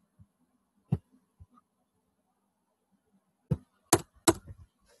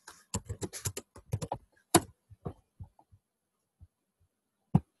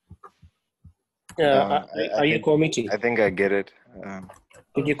 Are you committing? I think I get it.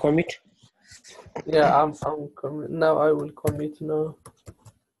 Did you commit? Yeah, I'm now. I will commit now.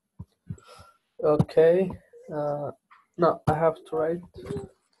 Okay. No, I have to write.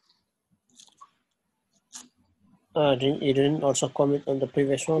 You didn't also commit on the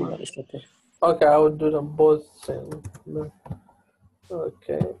previous one, but it's okay. Okay, I will do them both same. No.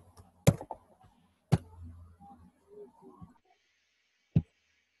 Okay.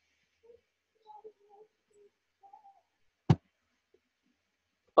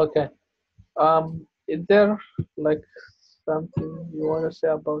 Okay. Is there like something you want to say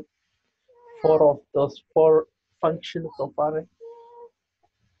about those four functions of array?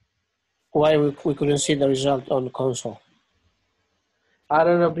 Why we couldn't see the result on the console? I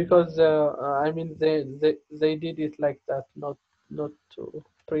don't know, because I mean they did it like that, not to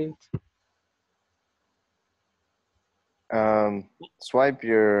print. Swipe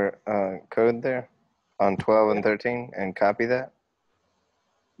your code there on 12 and 13 and copy that.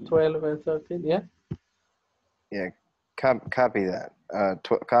 12 and 13, yeah. Yeah, copy that.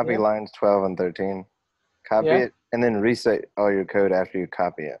 Copy Yeah. lines 12 and 13. Copy Yeah. it, and then reset all your code after you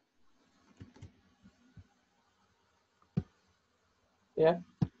copy it. Yeah.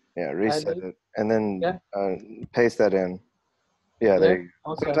 Yeah, reset did. it, and then Yeah. paste that in. Yeah, there you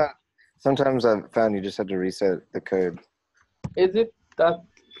go. Okay. Sometimes I've found you just have to reset the code. Is it that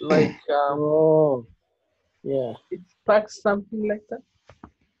like Oh, yeah. it tracks something like that?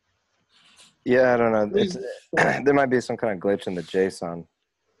 Yeah, I don't know. Please. There might be some kind of glitch in the JSON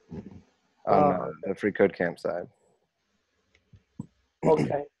on the free code camp side.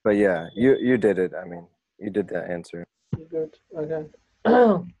 Okay. But yeah, you did it. I mean, you did the answer. Good. Okay.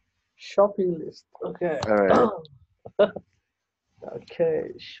 Shopping list. Okay. All right.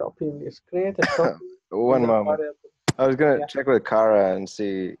 Okay. Shopping list. Create a shopping. One moment. Variable. I was gonna check with Kara and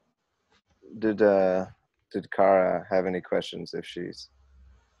see did Kara have any questions if she's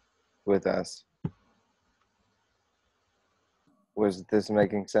with us. Was this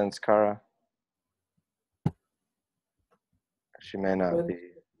making sense, Kara? She may not be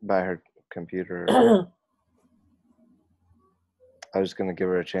by her computer. I was gonna give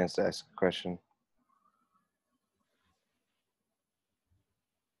her a chance to ask a question.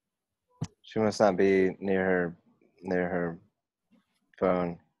 She must not be near her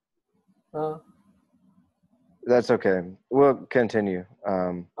phone. That's okay. We'll continue.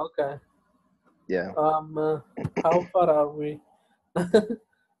 Okay. Yeah. How far are we?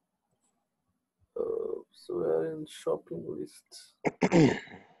 So we're in shopping list.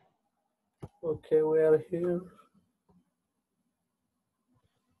 Okay, we are here.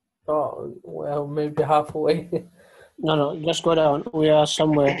 Oh, well, maybe halfway. No, just go down. We are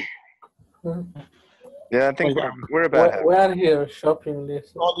somewhere. Yeah, I think we're about halfway. We are here, shopping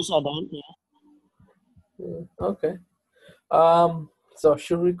list. All these are done. Yeah. Okay. So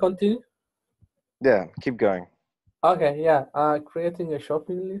should we continue? Yeah, keep going. Okay, yeah. Creating a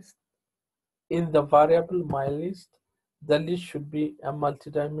shopping list in the variable my list. The list should be a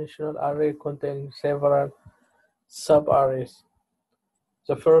multidimensional array containing several subarrays.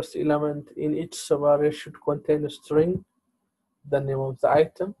 The first element in each subarray should contain a string, the name of the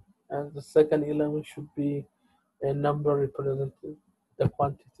item, and the second element should be a number representing the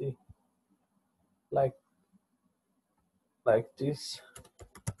quantity, like this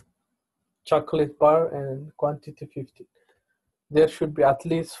chocolate bar and quantity 50. There should be at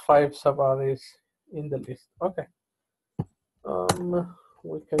least 5 subarrays in the list. Okay.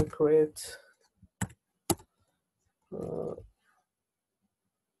 We can create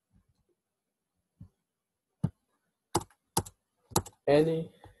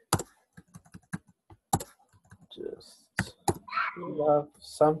any, just love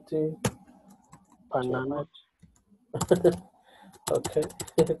something. Banana. Okay,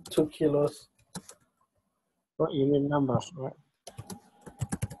 2 kilos. What you mean numbers, right?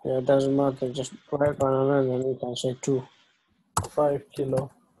 Yeah, it doesn't matter. Just write banana and then you can say 2. 5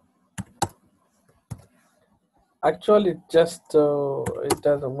 kilo. Actually, just it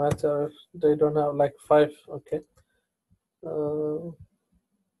doesn't matter. They don't have like 5. Okay.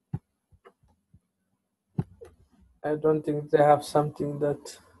 I don't think they have something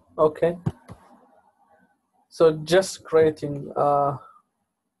that. Okay. So just creating a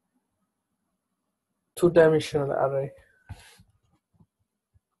 2-dimensional array.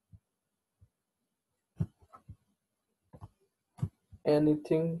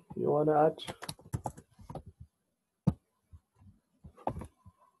 Anything you want to add?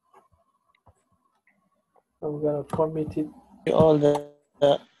 I'm gonna commit it. All the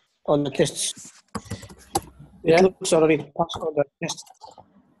tests. It Yeah. looks already passed all the tests.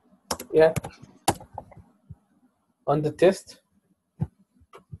 Yeah. On the test.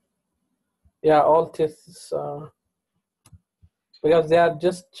 Yeah, all tests because they are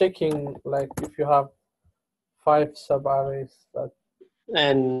just checking like if you have 5 subarrays that.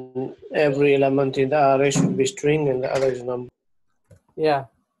 And every element in the array should be string and the other is number. Yeah,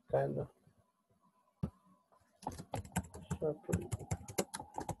 kind of.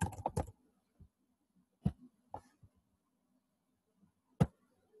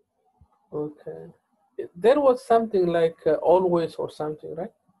 Okay. There was something like always or something,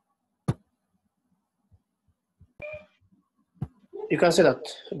 right? You can say that.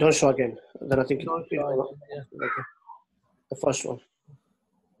 Don't show again. Then I think Don't show again, yeah. Okay. The first one.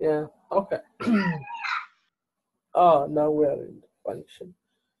 Yeah. Okay. Oh, now we are in the function.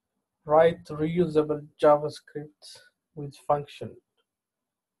 Write reusable JavaScript with function.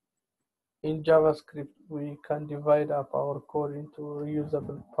 In JavaScript, we can divide up our code into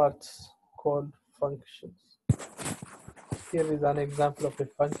reusable parts called functions. Here is an example of a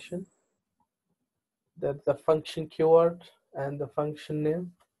function. That's the function keyword and the function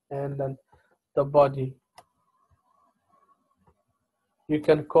name and then the body. You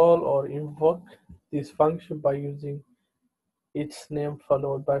can call or invoke this function by using its name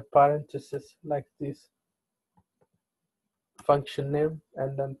followed by parentheses like this. Function name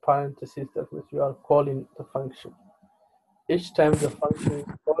and then parentheses, that means you are calling the function. Each time the function is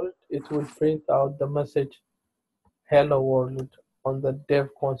called, it will print out the message hello world on the dev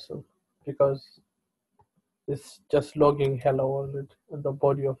console because it's just logging hello world in the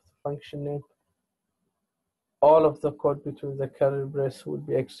body of the function name. All of the code between the curly braces will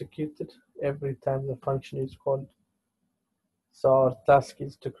be executed every time the function is called. So our task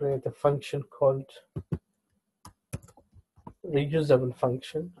is to create a function called reusable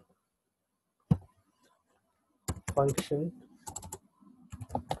function.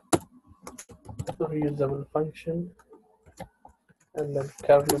 Reusable function, and then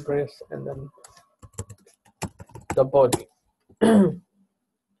curly brace, and then the body.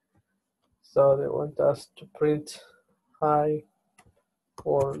 So they want us to print hi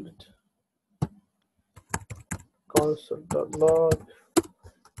world console.log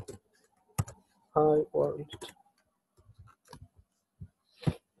hi world.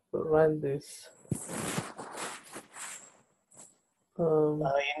 Run this. You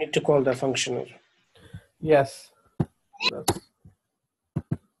need to call the function. Yes.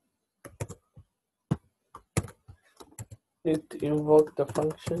 It invoke the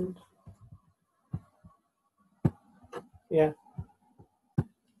function. Yeah.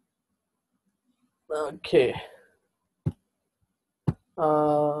 Okay.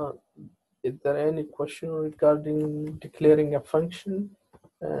 Is there any question regarding declaring a function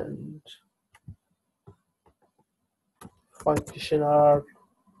and function are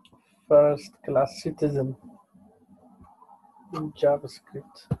first class citizen in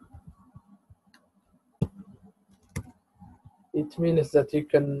JavaScript? It means that you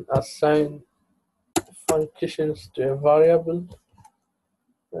can assign functions to a variable,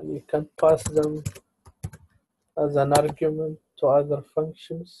 and you can pass them as an argument to other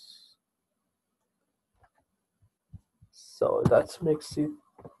functions. So that makes it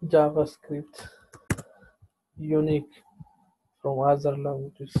JavaScript unique from other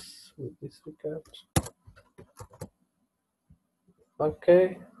languages with this regard.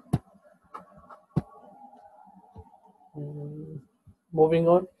 Okay. Moving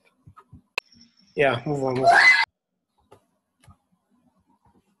on. Yeah, move on.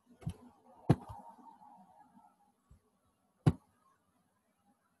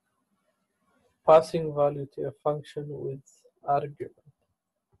 Passing value to a function with argument.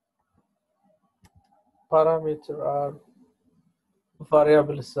 Parameters are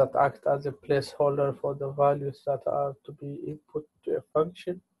variables that act as a placeholder for the values that are to be input to a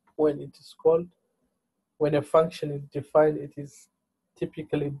function when it is called. When a function is defined, it is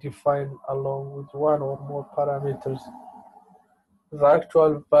typically defined along with one or more parameters. The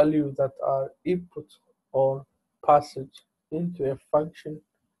actual values that are input or passed into a function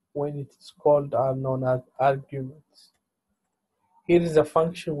when it is called are known as arguments. Here is a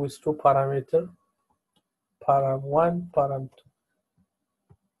function with two parameters, param1, param2.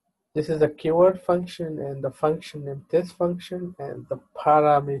 This is a keyword function and the function name test function, and the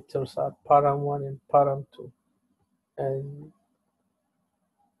parameters are param1 and param2. And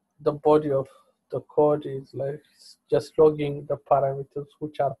the body of the code is like just logging the parameters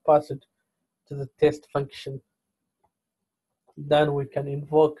which are passed to the test function. Then we can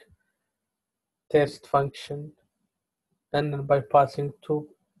invoke test function, and then by passing two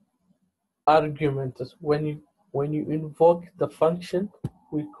arguments. When you invoke the function,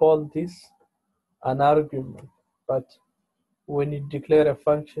 we call this an argument, but when you declare a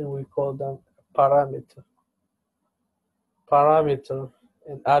function, we call them parameter. Parameter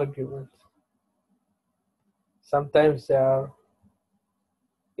and argument. Sometimes they are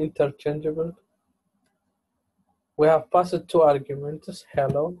interchangeable. We have passed two arguments,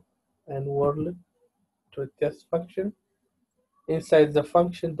 hello and world, to a test function. Inside the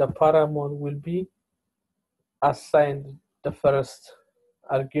function, the param1 will be assigned the first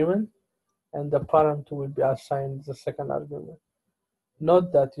argument, and the param2 will be assigned the second argument.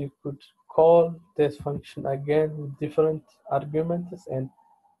 Note that you could call this function again with different arguments, and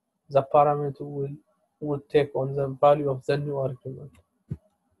the parameter will take on the value of the new argument.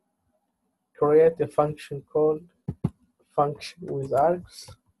 Create a function called function with args.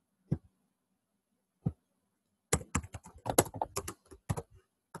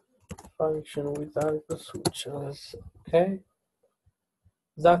 Function with args, which is okay.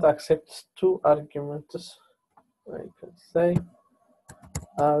 That accepts two arguments. I can say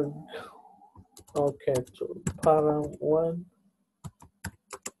arg okay to param1,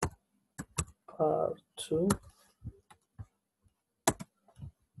 par2,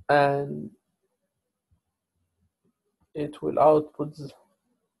 and it will output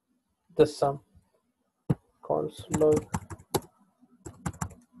the sum. Const log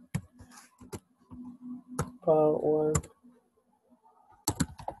par1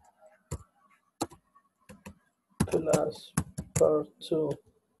 plus par2.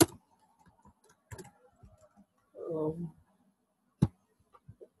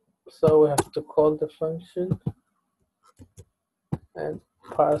 So we have to call the function and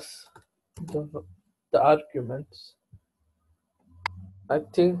pass the arguments. I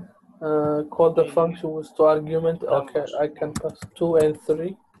think call the function with two arguments. Okay, I can pass 2 and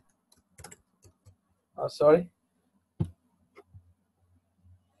 3. Oh, sorry.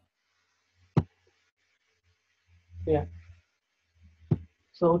 Yeah.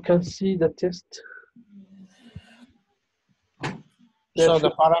 So we can see the test. So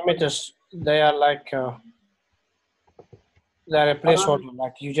the parameters, they are like they're a placeholder.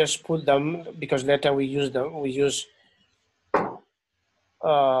 Like you just put them because later we use them. We use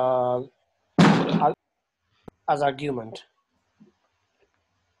as argument.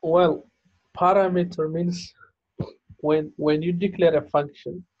 Well, parameter means when you declare a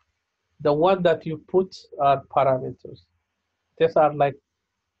function, the one that you put are parameters. These are like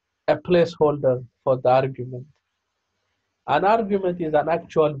a placeholder for the argument. An argument is an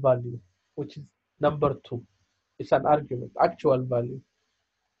actual value, which is number 2. It's an argument, actual value.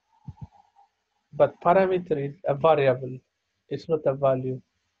 But parameter is a variable. It's not a value.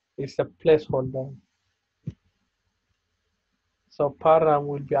 It's a placeholder. So param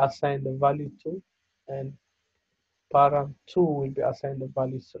will be assigned the value 2, and param2 will be assigned the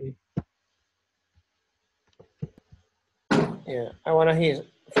value 3. Yeah, I want to hear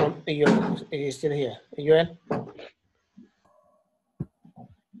from Yoel. He's still here. Yoel?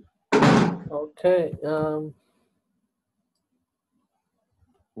 Okay.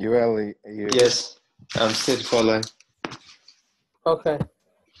 Yes, I'm still following. Okay.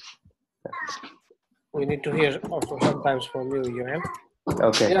 We need to hear also sometimes from you, Joel.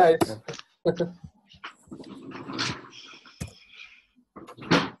 Okay. Yeah, it's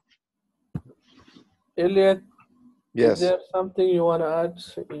Elliot, Yes. is there something you want to add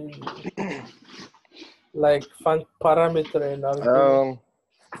in, like parameter and argument?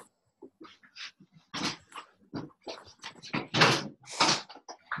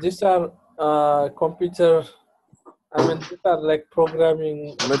 These are computer, I mean, these are like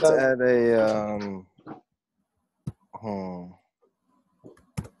programming. Let's terms.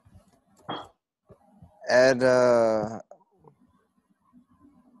 add a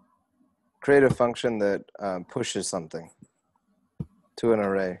create a function that pushes something to an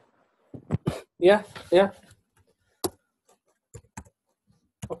array. Yeah.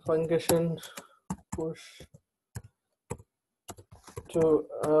 A function push to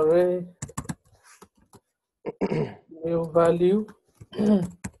array new value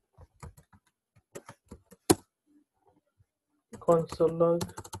console log.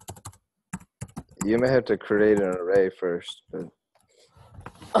 You may have to create an array first, but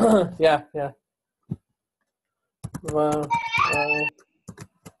yeah. Well,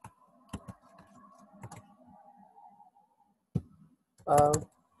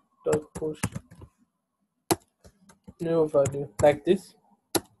 dot push new value like this.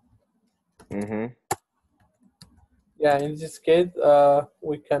 Yeah, in this case,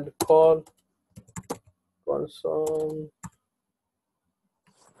 we can call console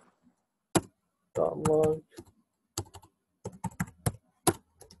log.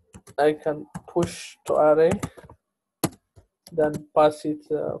 I can push to array, then pass it,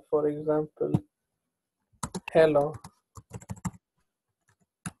 for example, hello.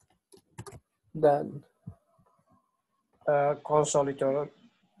 Then Console it or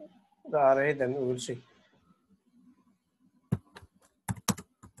the array, then we will see.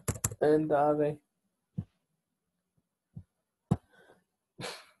 and the array.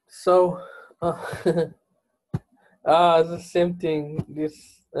 So, the same thing.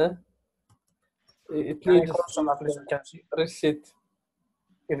 This it Can I needs console at least we can see reset.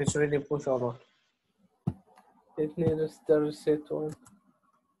 if it's really push or not. It needs the reset one.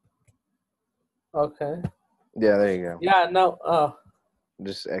 Okay. yeah, there you go. Yeah. Now.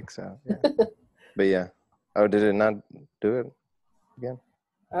 Just X out. Yeah. But yeah. Oh, did it not do it again?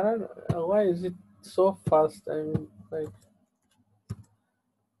 I don't know why is it so fast. I mean, like.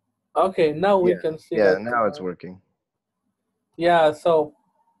 Okay. Now we can see Yeah, that. now it's working. Yeah. So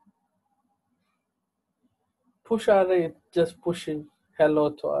push array just pushing hello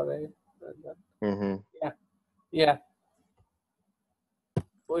to array. Yeah.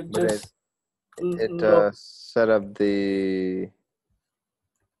 We But just it set up the.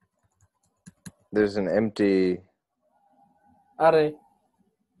 There's an empty. array.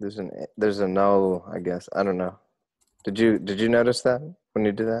 There's a null, I guess. I don't know. Did you notice that when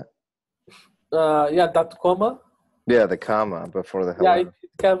you did that? Yeah, that comma. Yeah, the comma before the hello. Yeah, it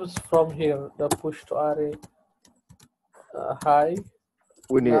comes from here. The push to array. Hi.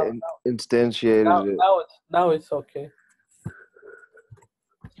 When you instantiated it. Now it's okay.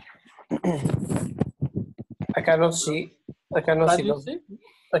 I cannot see. Can you see?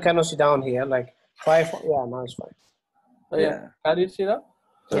 I cannot see down here. Like 5. Yeah, now it's fine. Oh, yeah. Can you see that?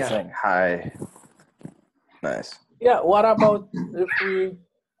 That's saying hi. Nice. Yeah. What about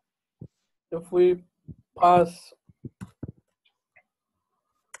if we pass?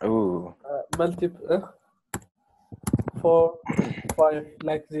 Ooh. Multiple 4, 5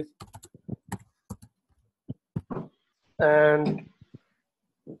 like this. And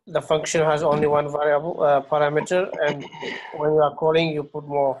the function has only one variable parameter, and when you are calling, you put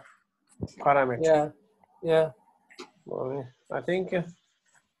more parameters. Yeah. Well, I think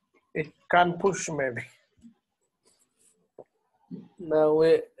it can push maybe. Now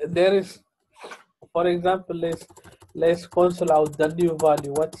there is, for example, let's console out the new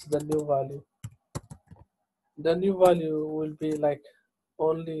value. What's the new value? The new value will be like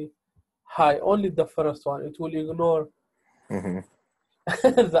only high, only the first one. It will ignore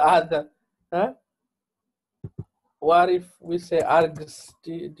the other. Huh? What if we say args?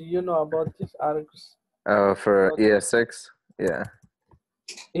 Do you know about this args? Oh, for ES6? Yeah.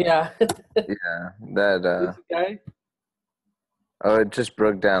 Yeah. Yeah. That This guy. Oh, it just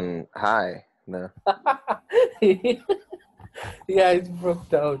broke down high. No. Yeah, it broke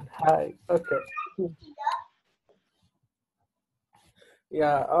down high. Okay.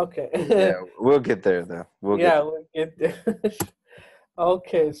 Yeah, okay. Yeah, we'll get there though. We'll get there.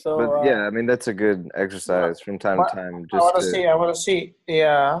 Okay, so But yeah, I mean that's a good exercise from time to But time. I Just want to to see. I want to see.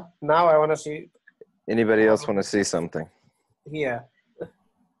 Yeah. Now I want to see anybody else want to see something? here.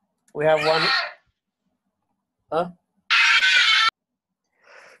 We have one. huh?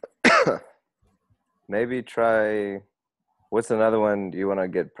 Maybe try. What's another one you want to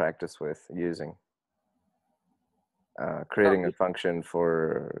get practice with using? Creating a function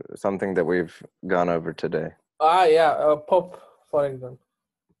for something that we've gone over today. Yeah, pop, for example.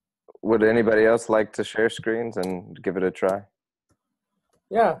 Would anybody else like to share screens and give it a try?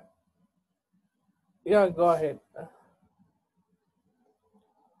 Yeah. Yeah, go ahead.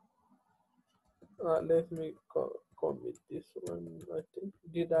 Let me commit this one. I think,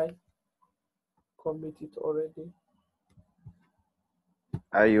 did I commit it already?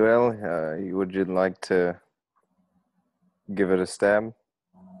 IUL, would you like to give it a stab?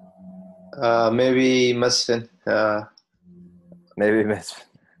 Maybe Musfin. Maybe Miss.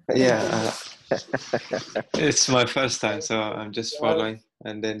 Yeah, it's my first time, so I'm just following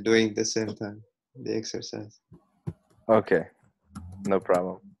and then doing the same time, the exercise. Okay, no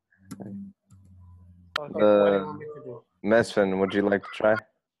problem. Okay. What do you want me to do? Mesfin, would you like to try?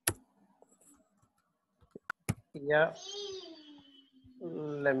 Yeah.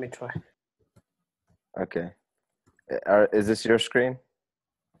 Let me try. Okay. Is this your screen?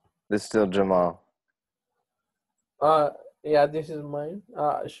 This is still Jamal. Yeah, this is mine.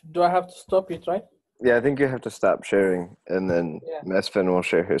 Do I have to stop it, right? Yeah, I think you have to stop sharing, and then Yeah. Mesfin will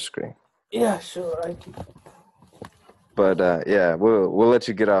share his screen. Yeah, sure. But yeah, we'll let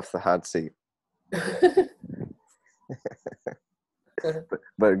you get off the hot seat.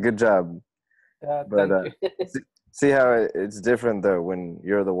 But good job. Yeah, But thank you. see how it's different though when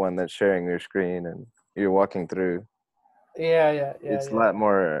you're the one that's sharing your screen and you're walking through. Yeah. It's a lot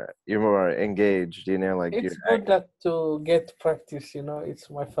more. You're more engaged. You know, like It's you're. good that to get practice, it's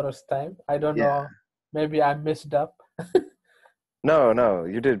my first time. I don't Yeah. know. Maybe I messed up. No,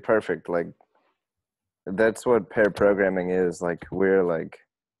 you did perfect. Like that's what pair programming is. Like we're like,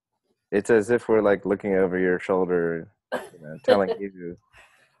 it's as if we're like looking over your shoulder, telling you,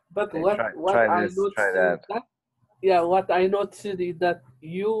 But hey, what try I this, noticed try is that. that, what I noticed is that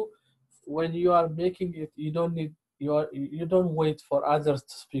when you are making it, you don't wait for others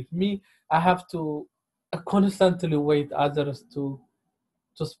to speak. Me, I have to constantly wait others to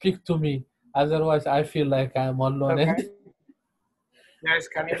speak to me. Otherwise, I feel like I'm alone. Okay. Guys,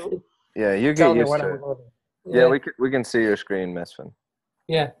 can you Yeah, you tell get me used what to I'm it. going to do? Yeah, we can see your screen, Mesfin.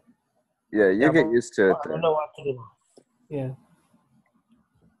 Yeah, Yeah, you Yeah, get but used to it I then. don't know what to do. yeah.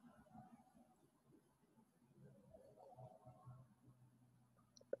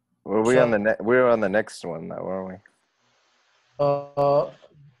 Were we on the we were on the next one though, weren't we?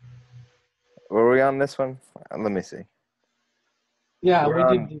 Were we on this one? Let me see. Yeah, We're we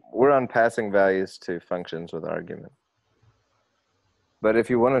on, did. we're on passing values to functions with argument. But if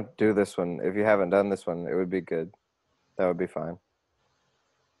you want to do this one, if you haven't done this one, it would be good. That would be fine.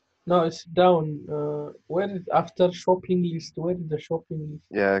 No, it's down. Where is after shopping list? Where is the shopping list?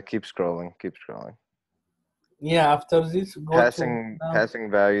 Yeah, keep scrolling. Yeah, after this, go to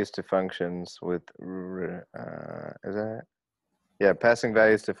Passing values to functions with is that? Yeah, passing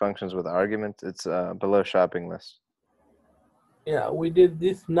values to functions with arguments. It's below shopping list. Yeah, we did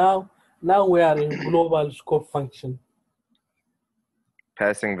this now. Now we are in global scope function.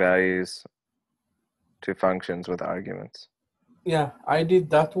 Passing values to functions with arguments. Yeah, I did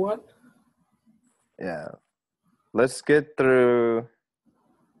that one. Yeah. Let's get through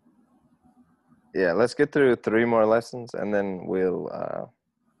 3 more lessons and then we'll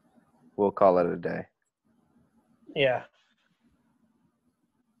call it a day. Yeah.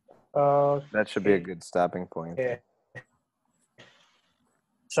 That should be a good stopping point. Yeah.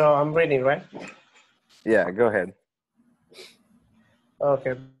 So I'm reading, right? Yeah, go ahead.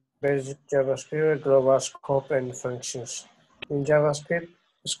 Okay. Basic JavaScript, global scope, and functions. In JavaScript,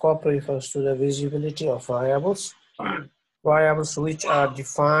 scope refers to the visibility of variables. Variables which are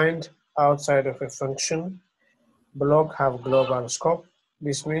defined outside of a function block have global scope.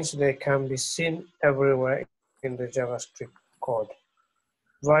 This means they can be seen everywhere in the JavaScript code.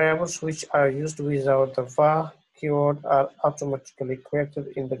 Variables which are used without the var keyword are automatically created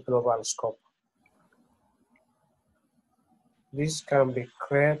in the global scope. This can be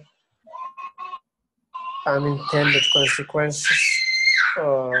create unintended consequences.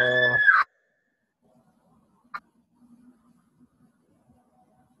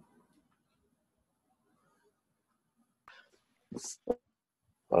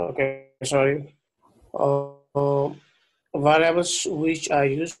 Okay, sorry. Variables which are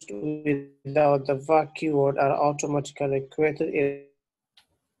used without the var keyword are automatically created in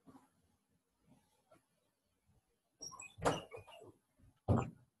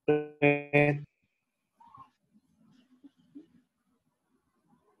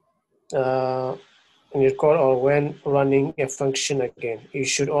in your code or when running a function again, you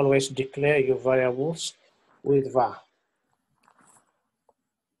should always declare your variables with var.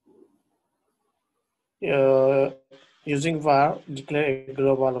 Using var, declare a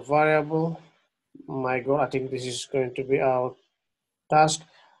global variable. My goal, I think this is going to be our task,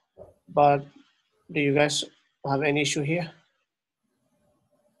 but do you guys have any issue here?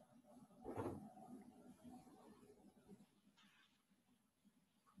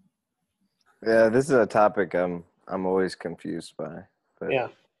 Yeah, this is a topic I'm always confused by. But Yeah.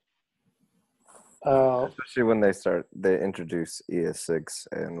 especially when they introduce ES6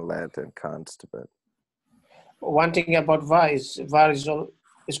 and let and const. But One thing about var is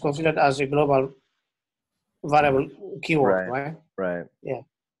considered as a global variable keyword, right? Right. Yeah.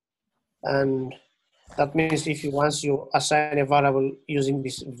 And that means if you once you assign a variable using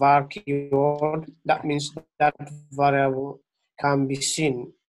this var keyword, that means that variable can be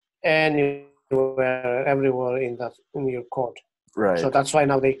seen anywhere, everywhere in your code. Right. So that's why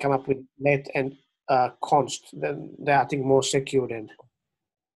now they come up with let and const. Then they are, I think, more secure and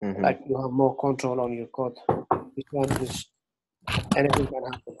like you have more control on your code. This one is anything can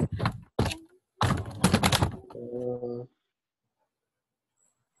happen.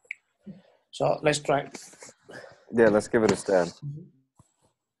 So let's try. Yeah, let's give it a stab.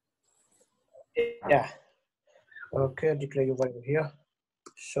 Yeah. Okay, declare your variable here.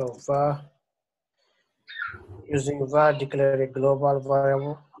 So var, using var, declare a global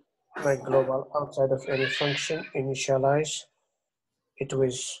variable, like global outside of any function, initialize it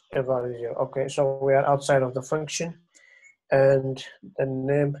with a value. Okay, so we are outside of the function, and the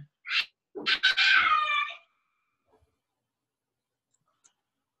name.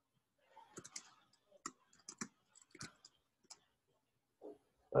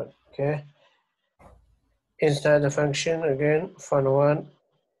 Okay. Inside the function again, fun1,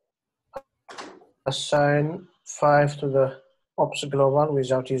 assign 5 to the ops global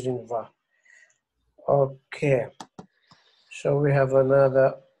without using var. Okay. So we have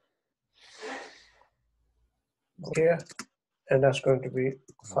another here, and that's going to be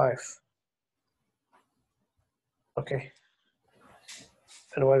 5. Okay.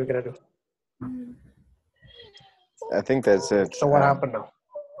 And what are we gonna do? I think that's it. So what happened now?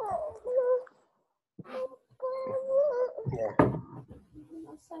 Yeah.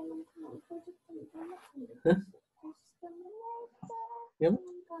 Yep.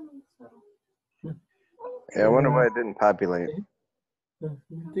 Yeah, I wonder why it didn't populate.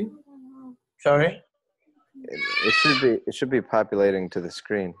 Sorry? It should be populating to the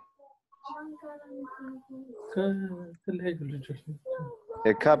screen.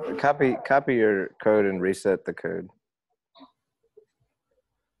 Yeah, copy your code and reset the code.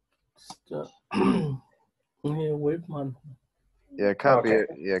 Wait, man. Yeah, copy it.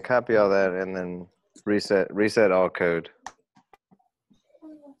 Yeah, copy all that and then reset all code.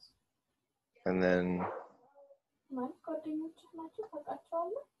 And then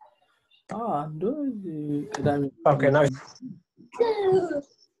Okay, now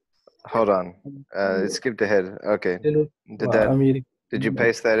hold on. It skipped ahead. Okay. Did you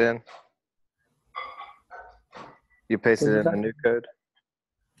paste that in? You pasted in the new code?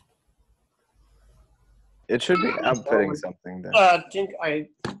 It should be outputting something then. I think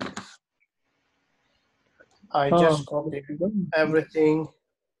I just copied everything,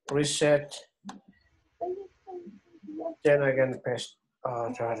 reset, then I can paste.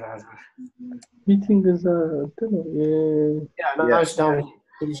 Meeting is yeah, now it's down.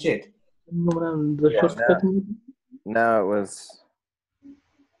 Did you see it? the shortcut. Now it was.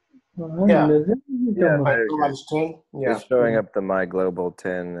 Yeah. Yeah, My very global good. is 10. Yeah. It's showing up the my global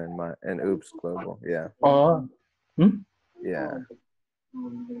 10 and oops global. Yeah. Yeah.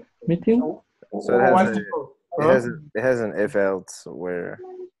 Meeting. So it has an if else or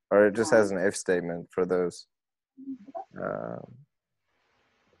it just has an if statement for those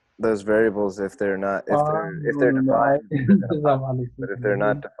variables if they're defined, but if they're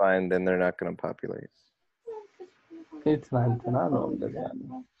not defined, then they're not going to populate. It's nice.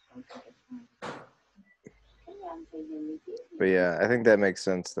 But yeah, I think that makes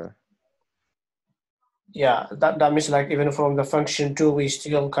sense though. Yeah, that means like even from the function 2, we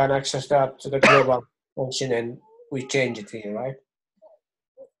still can access that to the global function and we change it here, right?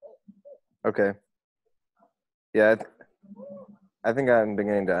 Okay. Yeah, I think I'm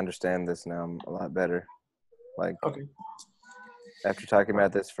beginning to understand this now a lot better. Like, okay. After talking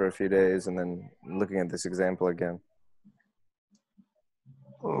about this for a few days and then looking at this example again.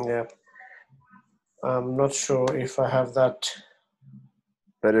 Yeah. I'm not sure if I have that.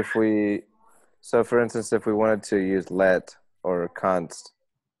 But so for instance, if we wanted to use let or const,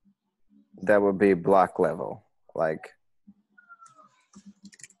 That would be block level, like.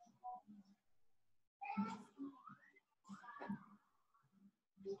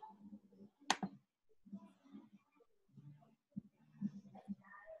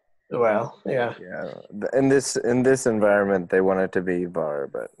 Well, yeah. Yeah, in this environment, they want it to be var,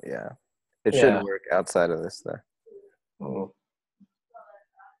 but yeah, it Yeah. shouldn't work outside of this though. Mm.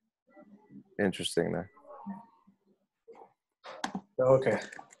 Interesting though. Okay.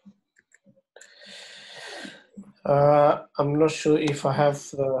 I'm not sure if I have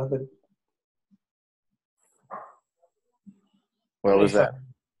the. What was that?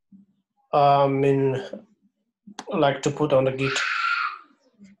 In like to put on the Git.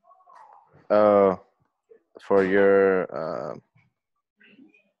 Oh, for your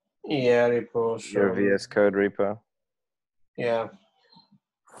Yeah, repo. So, VS Code repo. yeah.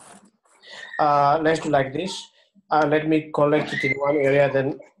 Let's do like this. Let me collect it in one area.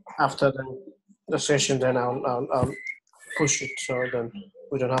 Then after the session, then I'll push it. So then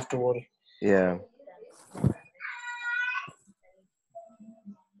we don't have to worry. Yeah.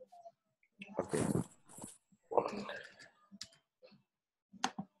 Okay.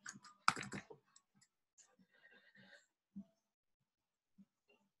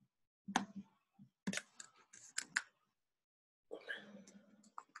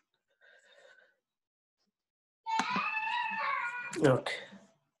 Okay.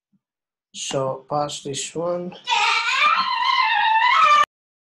 So pass this one.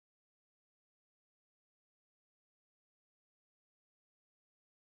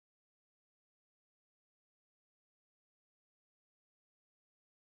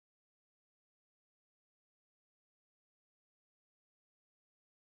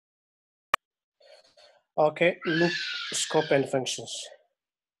 Okay, loop, scope, and functions.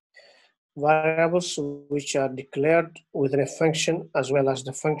 Variables which are declared within a function as well as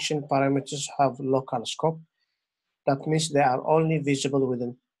the function parameters have local scope. That means they are only visible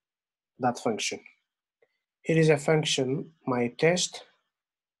within that function. Here is a function, myTest,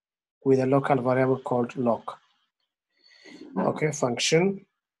 with a local variable called loc. Okay, function,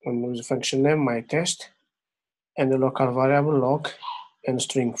 and with the function name myTest, and the local variable loc and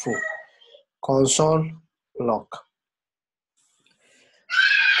string foo. Console loc.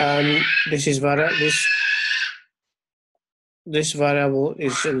 And this is this variable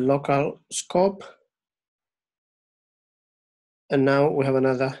is a local scope. And now we have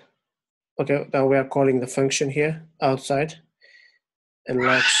another. Okay, now we are calling the function here outside and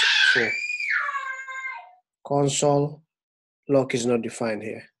locs foo. Console loc is not defined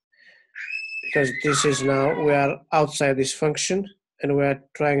here because this is now we are outside this function and we are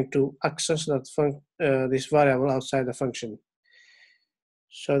trying to access that this variable outside the function.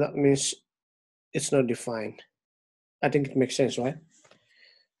 So that means it's not defined. I think it makes sense, right?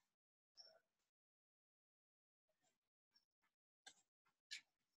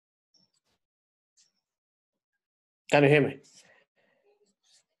 Can you hear me?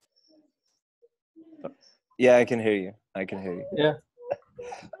 Yeah, I can hear you. I can hear you. Yeah.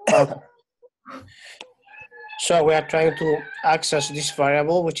 Okay. So we are trying to access this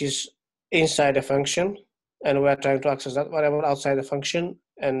variable, which is inside the function, and we are trying to access that variable outside the function.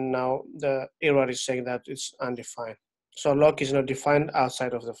 And now the error is saying that it's undefined. So loc is not defined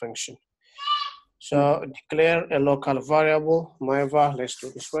outside of the function. So declare a local variable, myvar, let's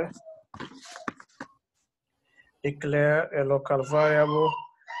do this way. Declare a local variable.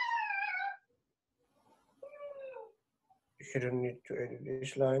 You don't need to edit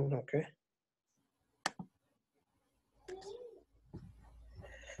this line, okay.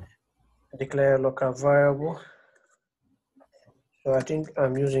 Declare a local variable. So I think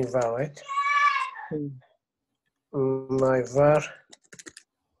I'm using var, right? My var.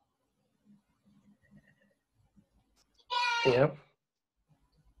 Yeah.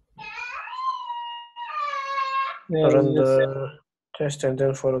 Yeah, Run just the test and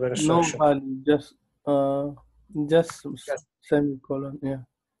then follow the no instruction. value, just semicolon. Yeah.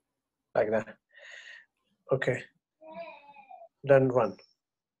 Like that. Okay. Then run.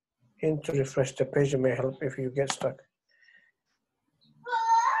 And to refresh the page, it may help if you get stuck.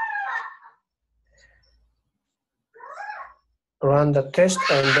 Run the test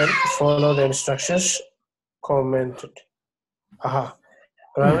and then follow the instructions commented. Aha.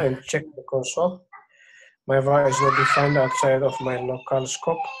 Run and check the console. My var is not defined outside of my local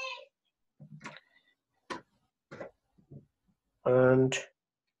scope. And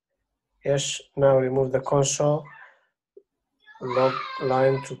yes, now remove the console log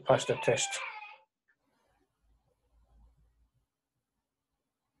line to pass the test.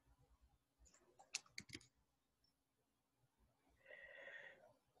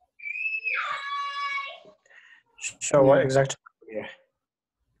 So what Yeah. exactly? Yeah.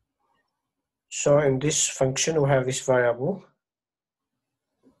 So in this function, we have this variable.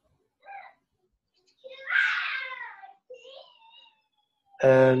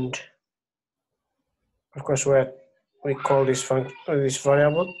 And of course, we call this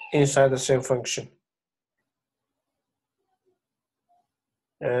variable inside the same function.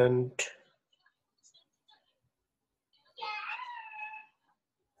 And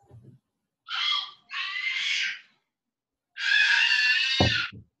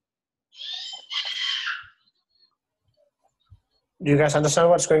do you guys understand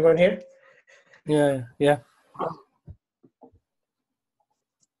what's going on here? Yeah, yeah.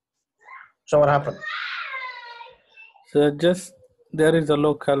 So what happened? So just there is a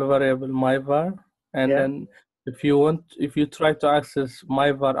local variable myvar, and Yeah. then if you try to access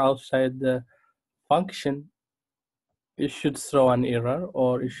myvar outside the function, it should throw an error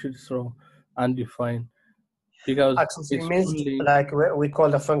or it should throw undefined because Access it's means only like we call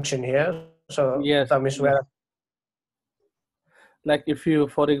the function here. So yes. that means Yes. Like if you,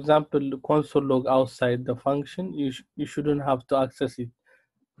 for example, console log outside the function, you shouldn't have to access it.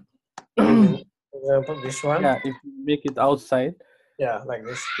 for example, this one. Yeah, if you make it outside, Yeah, like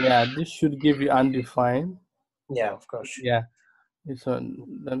this. yeah, this should give you undefined. Yeah, of course. Yeah, so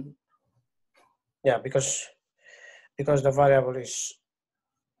then Yeah, because the variable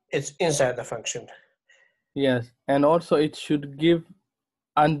it's inside the function. yes, and also it should give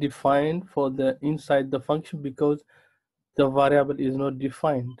undefined for the inside the function because the variable is not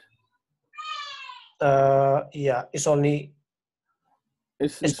defined. Yeah, it's only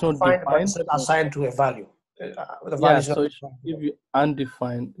It's defined, not but defined. it's not assigned to a value. The value Yeah, is not so it should defined. give you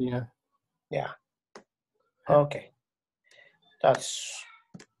undefined. Yeah. Yeah. Okay. That's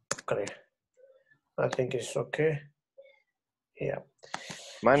clear. I think it's okay. Yeah.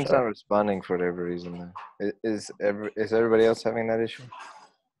 Mine's So- not responding for whatever reason though. Is everybody else having that issue?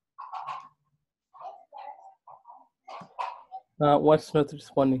 What's not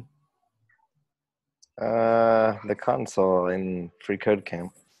responding? The console in Free Code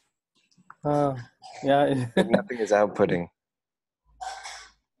Camp. Yeah. Nothing is outputting.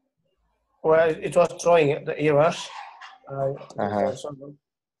 Well, it was throwing the errors.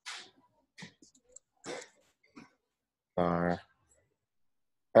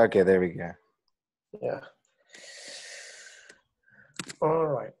 Okay, there we go. Yeah. All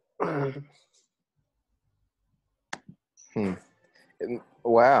right.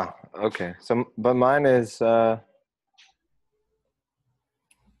 Wow. Okay. So, but mine is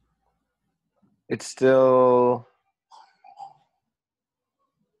it's still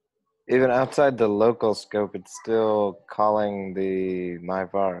even outside the local scope. It's still calling the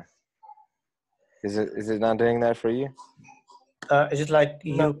myvar. Is it not doing that for you? Is it like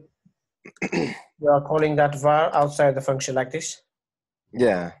you are calling that var outside the function like this?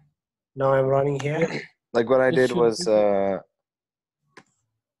 Yeah. Now I'm running here. Like what I It did should was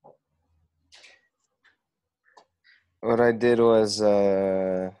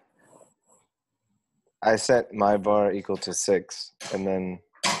I set my var equal to 6, and then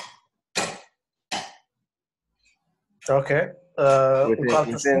Okay.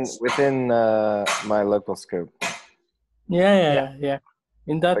 within my local scope. Yeah.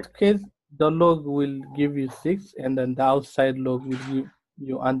 In that case, the log will give you 6, and then the outside log will give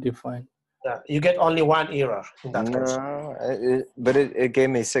you undefined. Yeah, you get only one error in that case. No, but it gave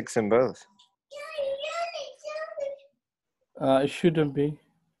me 6 in both. It shouldn't be.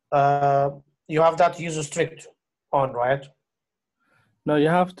 You have that user strict on, right? No, you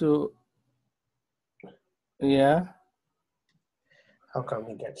have to. Yeah. How come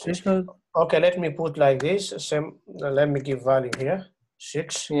we get 6? Because Okay, let me put like this. Same. Let me give value here.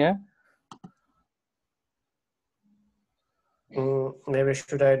 6. yeah. Maybe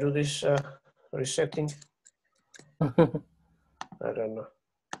should I do this resetting? I don't know.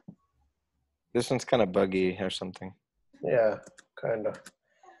 This one's kind of buggy or something. Yeah, kind of.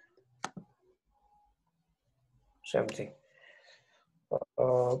 Same thing.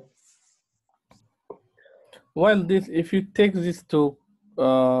 Well, if you take this to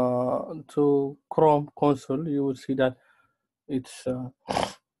Chrome console, you will see that it's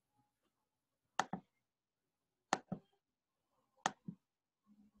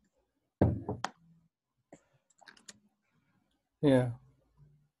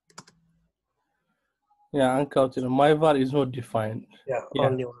yeah, uncounted. My var is not defined. Yeah, Yeah.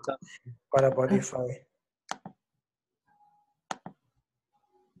 only one. What about if I?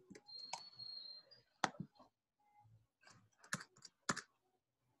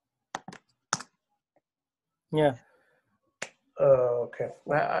 Yeah. Okay.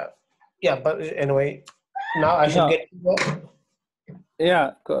 Yeah, but anyway, Now I should No. get.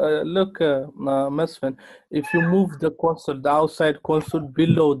 Yeah, look, Masfin, if you move the console, the outside console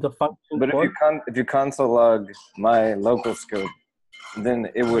below the function But call, if you console log my local scope,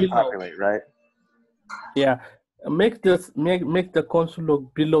 then it would below, populate, right? yeah, make the console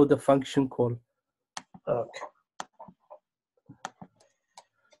log below the function call. Okay.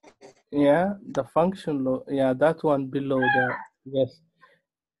 Yeah, the function log, yeah, that one below the, yes,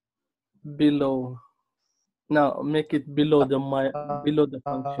 below. Now make it below the below the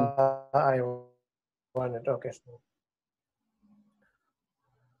function. I want it. Okay.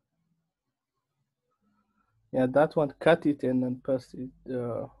 Yeah, that one, cut it and then press it,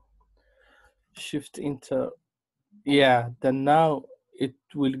 shift enter. Yeah, then now it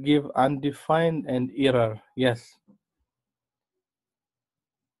will give undefined and error. Yes.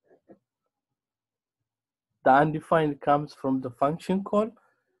 The undefined comes from the function call,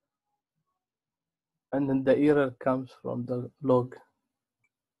 and then the error comes from the log.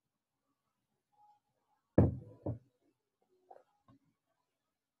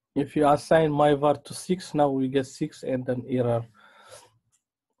 If you assign my var to 6, now we get 6 and an error.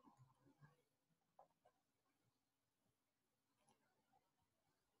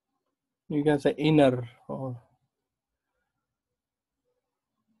 You can say inner. Or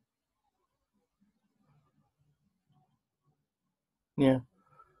yeah.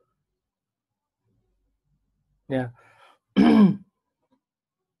 Yeah.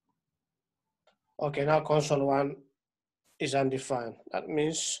 Okay. Now console 1 is undefined. That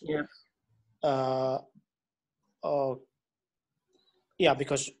means. Yeah. Oh. Yeah,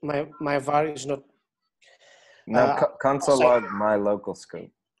 because my var is not. Now console aside- log my local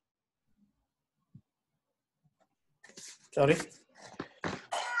scope. Sorry.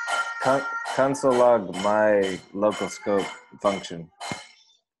 Console log my local scope function.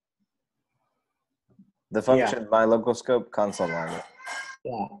 The function my local scope, console log it.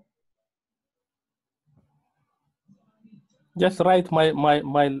 Yeah. Just write my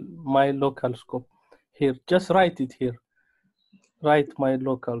local scope here. Just write it here. Write my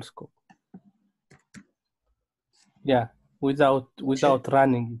local scope. Yeah, without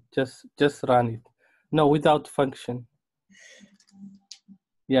running it. Just run it. No, without function.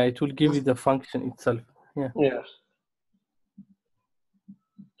 Yeah, it will give you the function itself. Yeah. Yeah.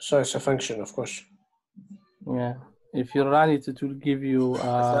 So it's a function, of course. Yeah. If you run it, it will give you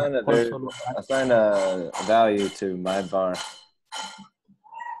assign a value to my var.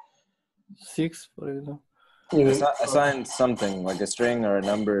 6, for example. Assign something like a string or a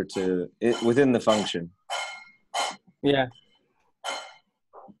number to it within the function. Yeah.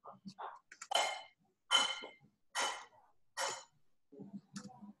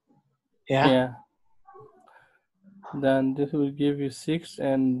 Yeah. Yeah. Then this will give you 6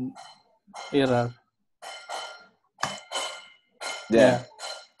 and error. Yeah.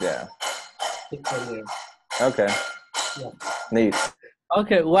 Okay. Yeah. Neat.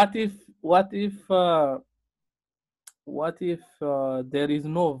 Okay. What if there is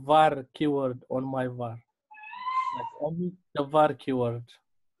no var keyword on my var? Like only the var keyword.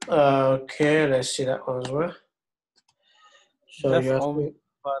 Okay, let's see that one as well. So Just you have only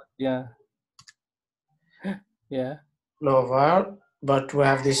var, yeah. Yeah. no var, but we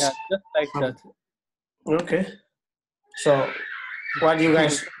have this. Yeah, just like that. Okay. So what do you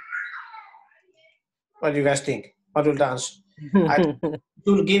guys think? What will the answer? It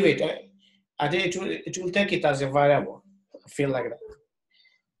will give it. I think it will take it as a variable. I feel like that.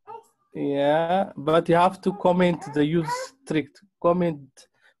 Yeah, but you have to comment the use strict. Comment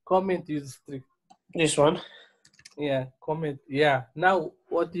use strict. This one. Yeah, comment. Yeah. Now,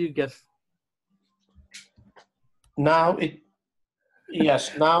 what do you guess? Now it.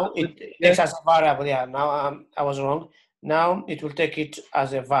 Yes. Now it takes as a variable. Yeah. Now I was wrong. Now it will take it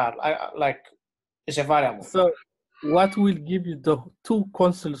as a var. Like it's a variable. So, what will give you the two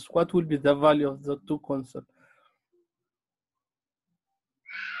consoles? What will be the value of the two consoles?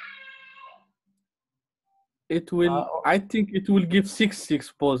 It will. I think it will give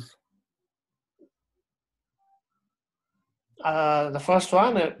 6 pose. The first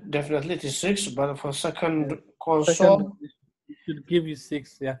one definitely it is 6, but for second console, it should give you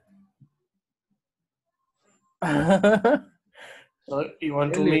 6. Yeah. So you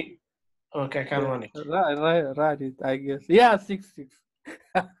want to make? Okay, I can run it. Right it, I guess. Yeah, 6.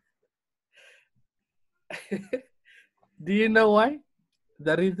 Do you know why?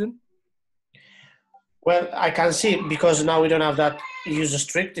 The reason? Well, I can see because now we don't have that use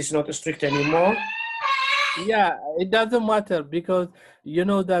strict. It's not strict anymore. Yeah, it doesn't matter because you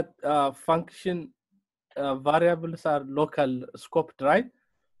know that function variables are local scoped, right?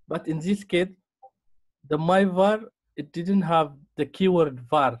 But in this case, the myvar, it didn't have the keyword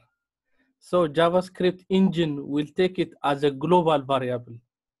var. So JavaScript engine will take it as a global variable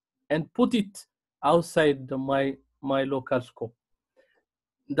and put it outside the my local scope.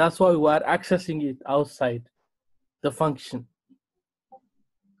 That's why we are accessing it outside the function.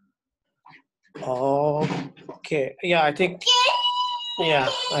 Oh, okay. Yeah, I think. Yeah,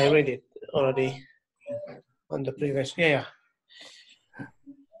 I read it already on the previous. Yeah.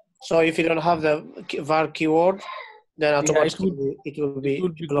 So if you don't have the var keyword, then automatically it will be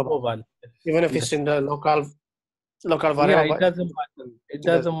global. Even if it's in the local variable. Yeah, it doesn't matter. It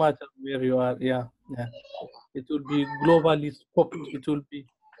doesn't matter where you are. Yeah. It will be globally scoped. It will be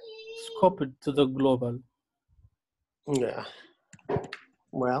scoped to the global. Yeah.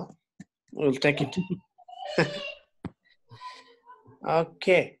 Well, we'll take it.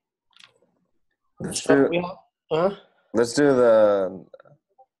 Okay. Let's So do, let's do the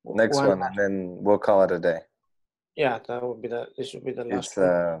next one, and then we'll call it a day. Yeah, that would be this would be the last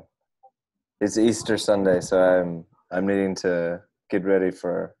one. It's Easter Sunday, so I'm needing to get ready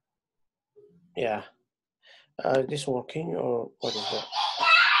for. Yeah. This working or what is that?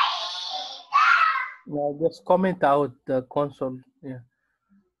 No, just comment out the console. Yeah.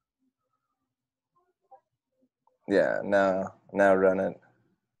 Yeah. Now run it.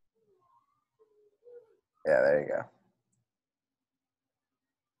 Yeah. There you go.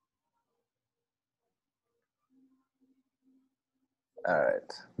 All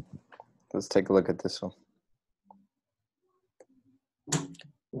right. Let's take a look at this one.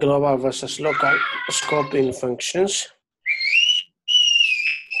 Global versus local scope in functions.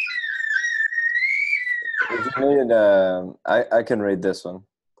 If you need, I can read this one.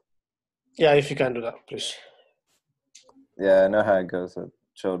 Yeah, if you can do that, please. Yeah, I know how it goes with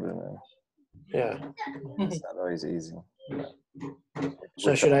children. Yeah. It's not always easy.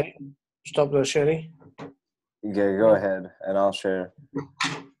 So should I stop the sharing? Yeah, go ahead, and I'll share.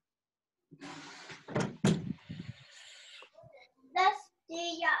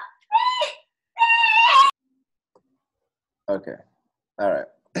 Okay. All right.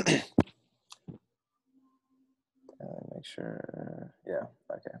 Make sure. Yeah.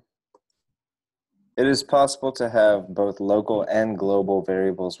 Okay. It is possible to have both local and global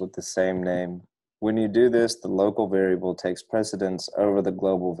variables with the same name. When you do this, the local variable takes precedence over the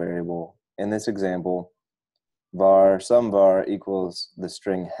global variable. In this example, some var equals the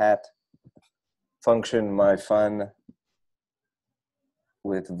string hat. Function myFun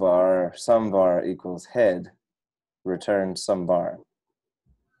with some var equals head returns some var.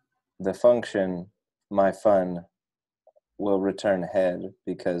 The function myFun will return head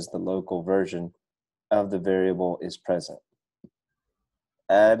because the local version of the variable is present.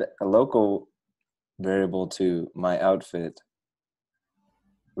 Add a local variable to myOutfit,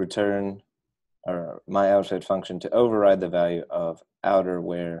 return or myOutfit function to override the value of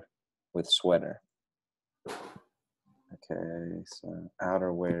outerwear with sweater. Okay, so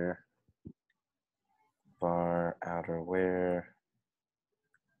outerwear, var outerwear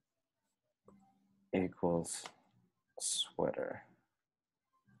equals sweater.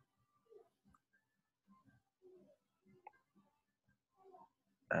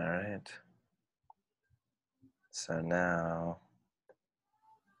 All right. So now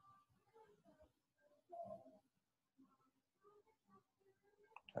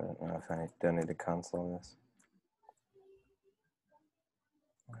I don't know if I don't need to console this.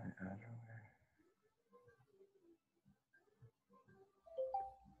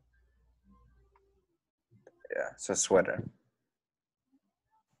 Yeah, so sweater.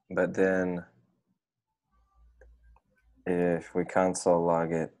 But then if we console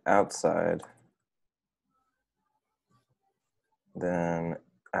log it outside, then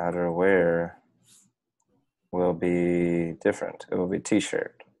outerwear will be different. It will be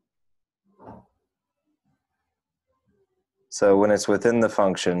t-shirt. So when it's within the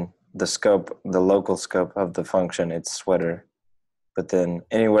function, the local scope of the function, it's sweater. But then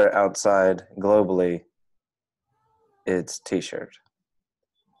anywhere outside globally, it's t-shirt.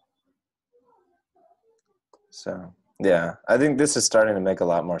 So yeah, I think this is starting to make a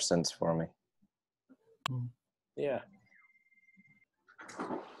lot more sense for me. Yeah.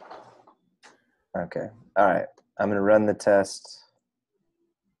 Okay. All right. I'm going to run the test.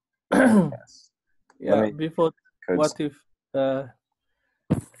 Yes. Yeah. Before, what if?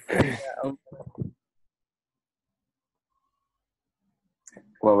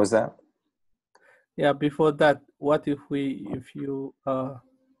 What was that? Yeah. Before that, what if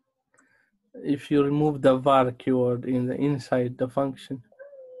you remove the var keyword inside the function?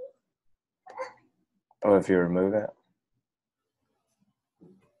 Oh, if you remove it?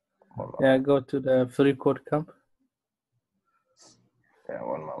 Yeah, go to the free code camp. Yeah,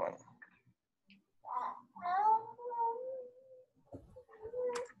 one moment.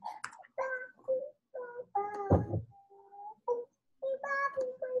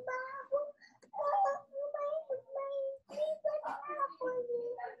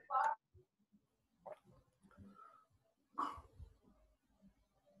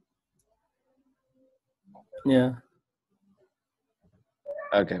 Yeah.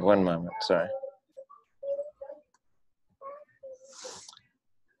 Okay, one moment. Sorry.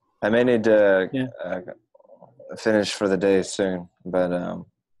 I may need to Yeah. finish for the day soon, but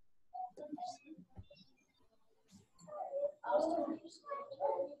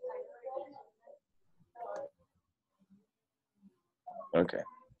okay.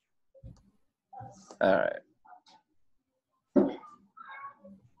 All right.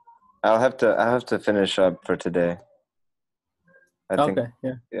 I'll have to finish up for today. I think, Okay.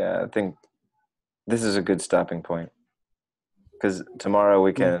 Yeah. yeah, I think this is a good stopping point, because tomorrow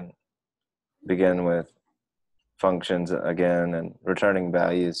we can begin with functions again and returning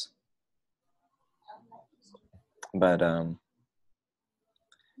values. But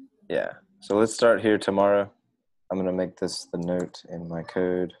yeah, so let's start here tomorrow. I'm gonna make this the note in my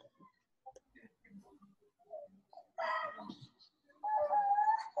code.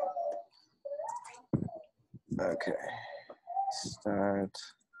 Okay, start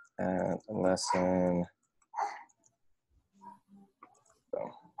at lesson. Oh,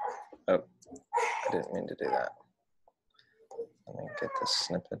 I didn't mean to do that. Let me get this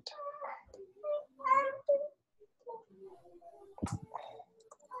snippet.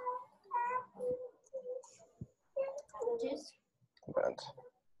 But,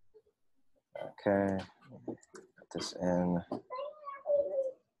 okay, put this in.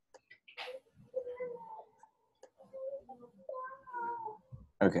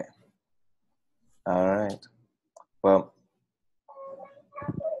 Okay. All right. Well,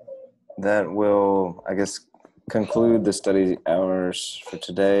 that will, I guess, conclude the study hours for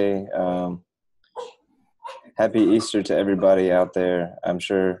today. Happy Easter to everybody out there. I'm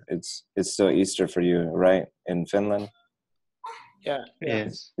sure it's still Easter for you, right? In Finland, Yeah.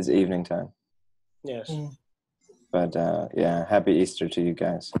 Yes. it's evening time. Yes. But yeah, happy Easter to you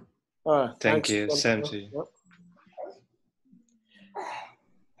guys. All right. Thank Thanks. you. Same to you. Yep.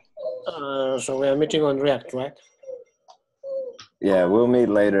 So we are meeting on React, right? Yeah, we'll meet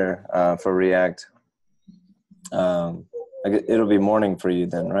later for React. It'll be morning for you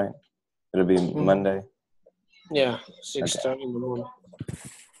then, right? It'll be Monday. Yeah, 6:30 in the morning.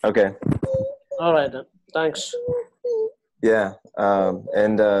 Okay. All right then. Thanks. Yeah,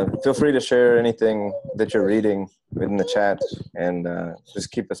 and feel free to share anything that you're reading in the chat, and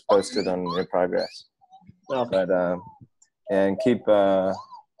just keep us posted on your progress. Okay. But and keep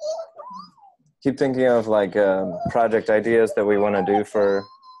thinking of like project ideas that we want to do for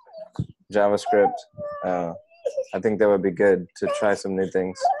JavaScript. I think that would be good to try some new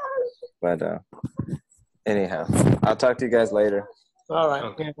things. But anyhow, I'll talk to you guys later. All right.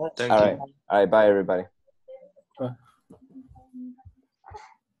 Okay. Yeah, Thank All you. right. All right. Bye, everybody. Bye.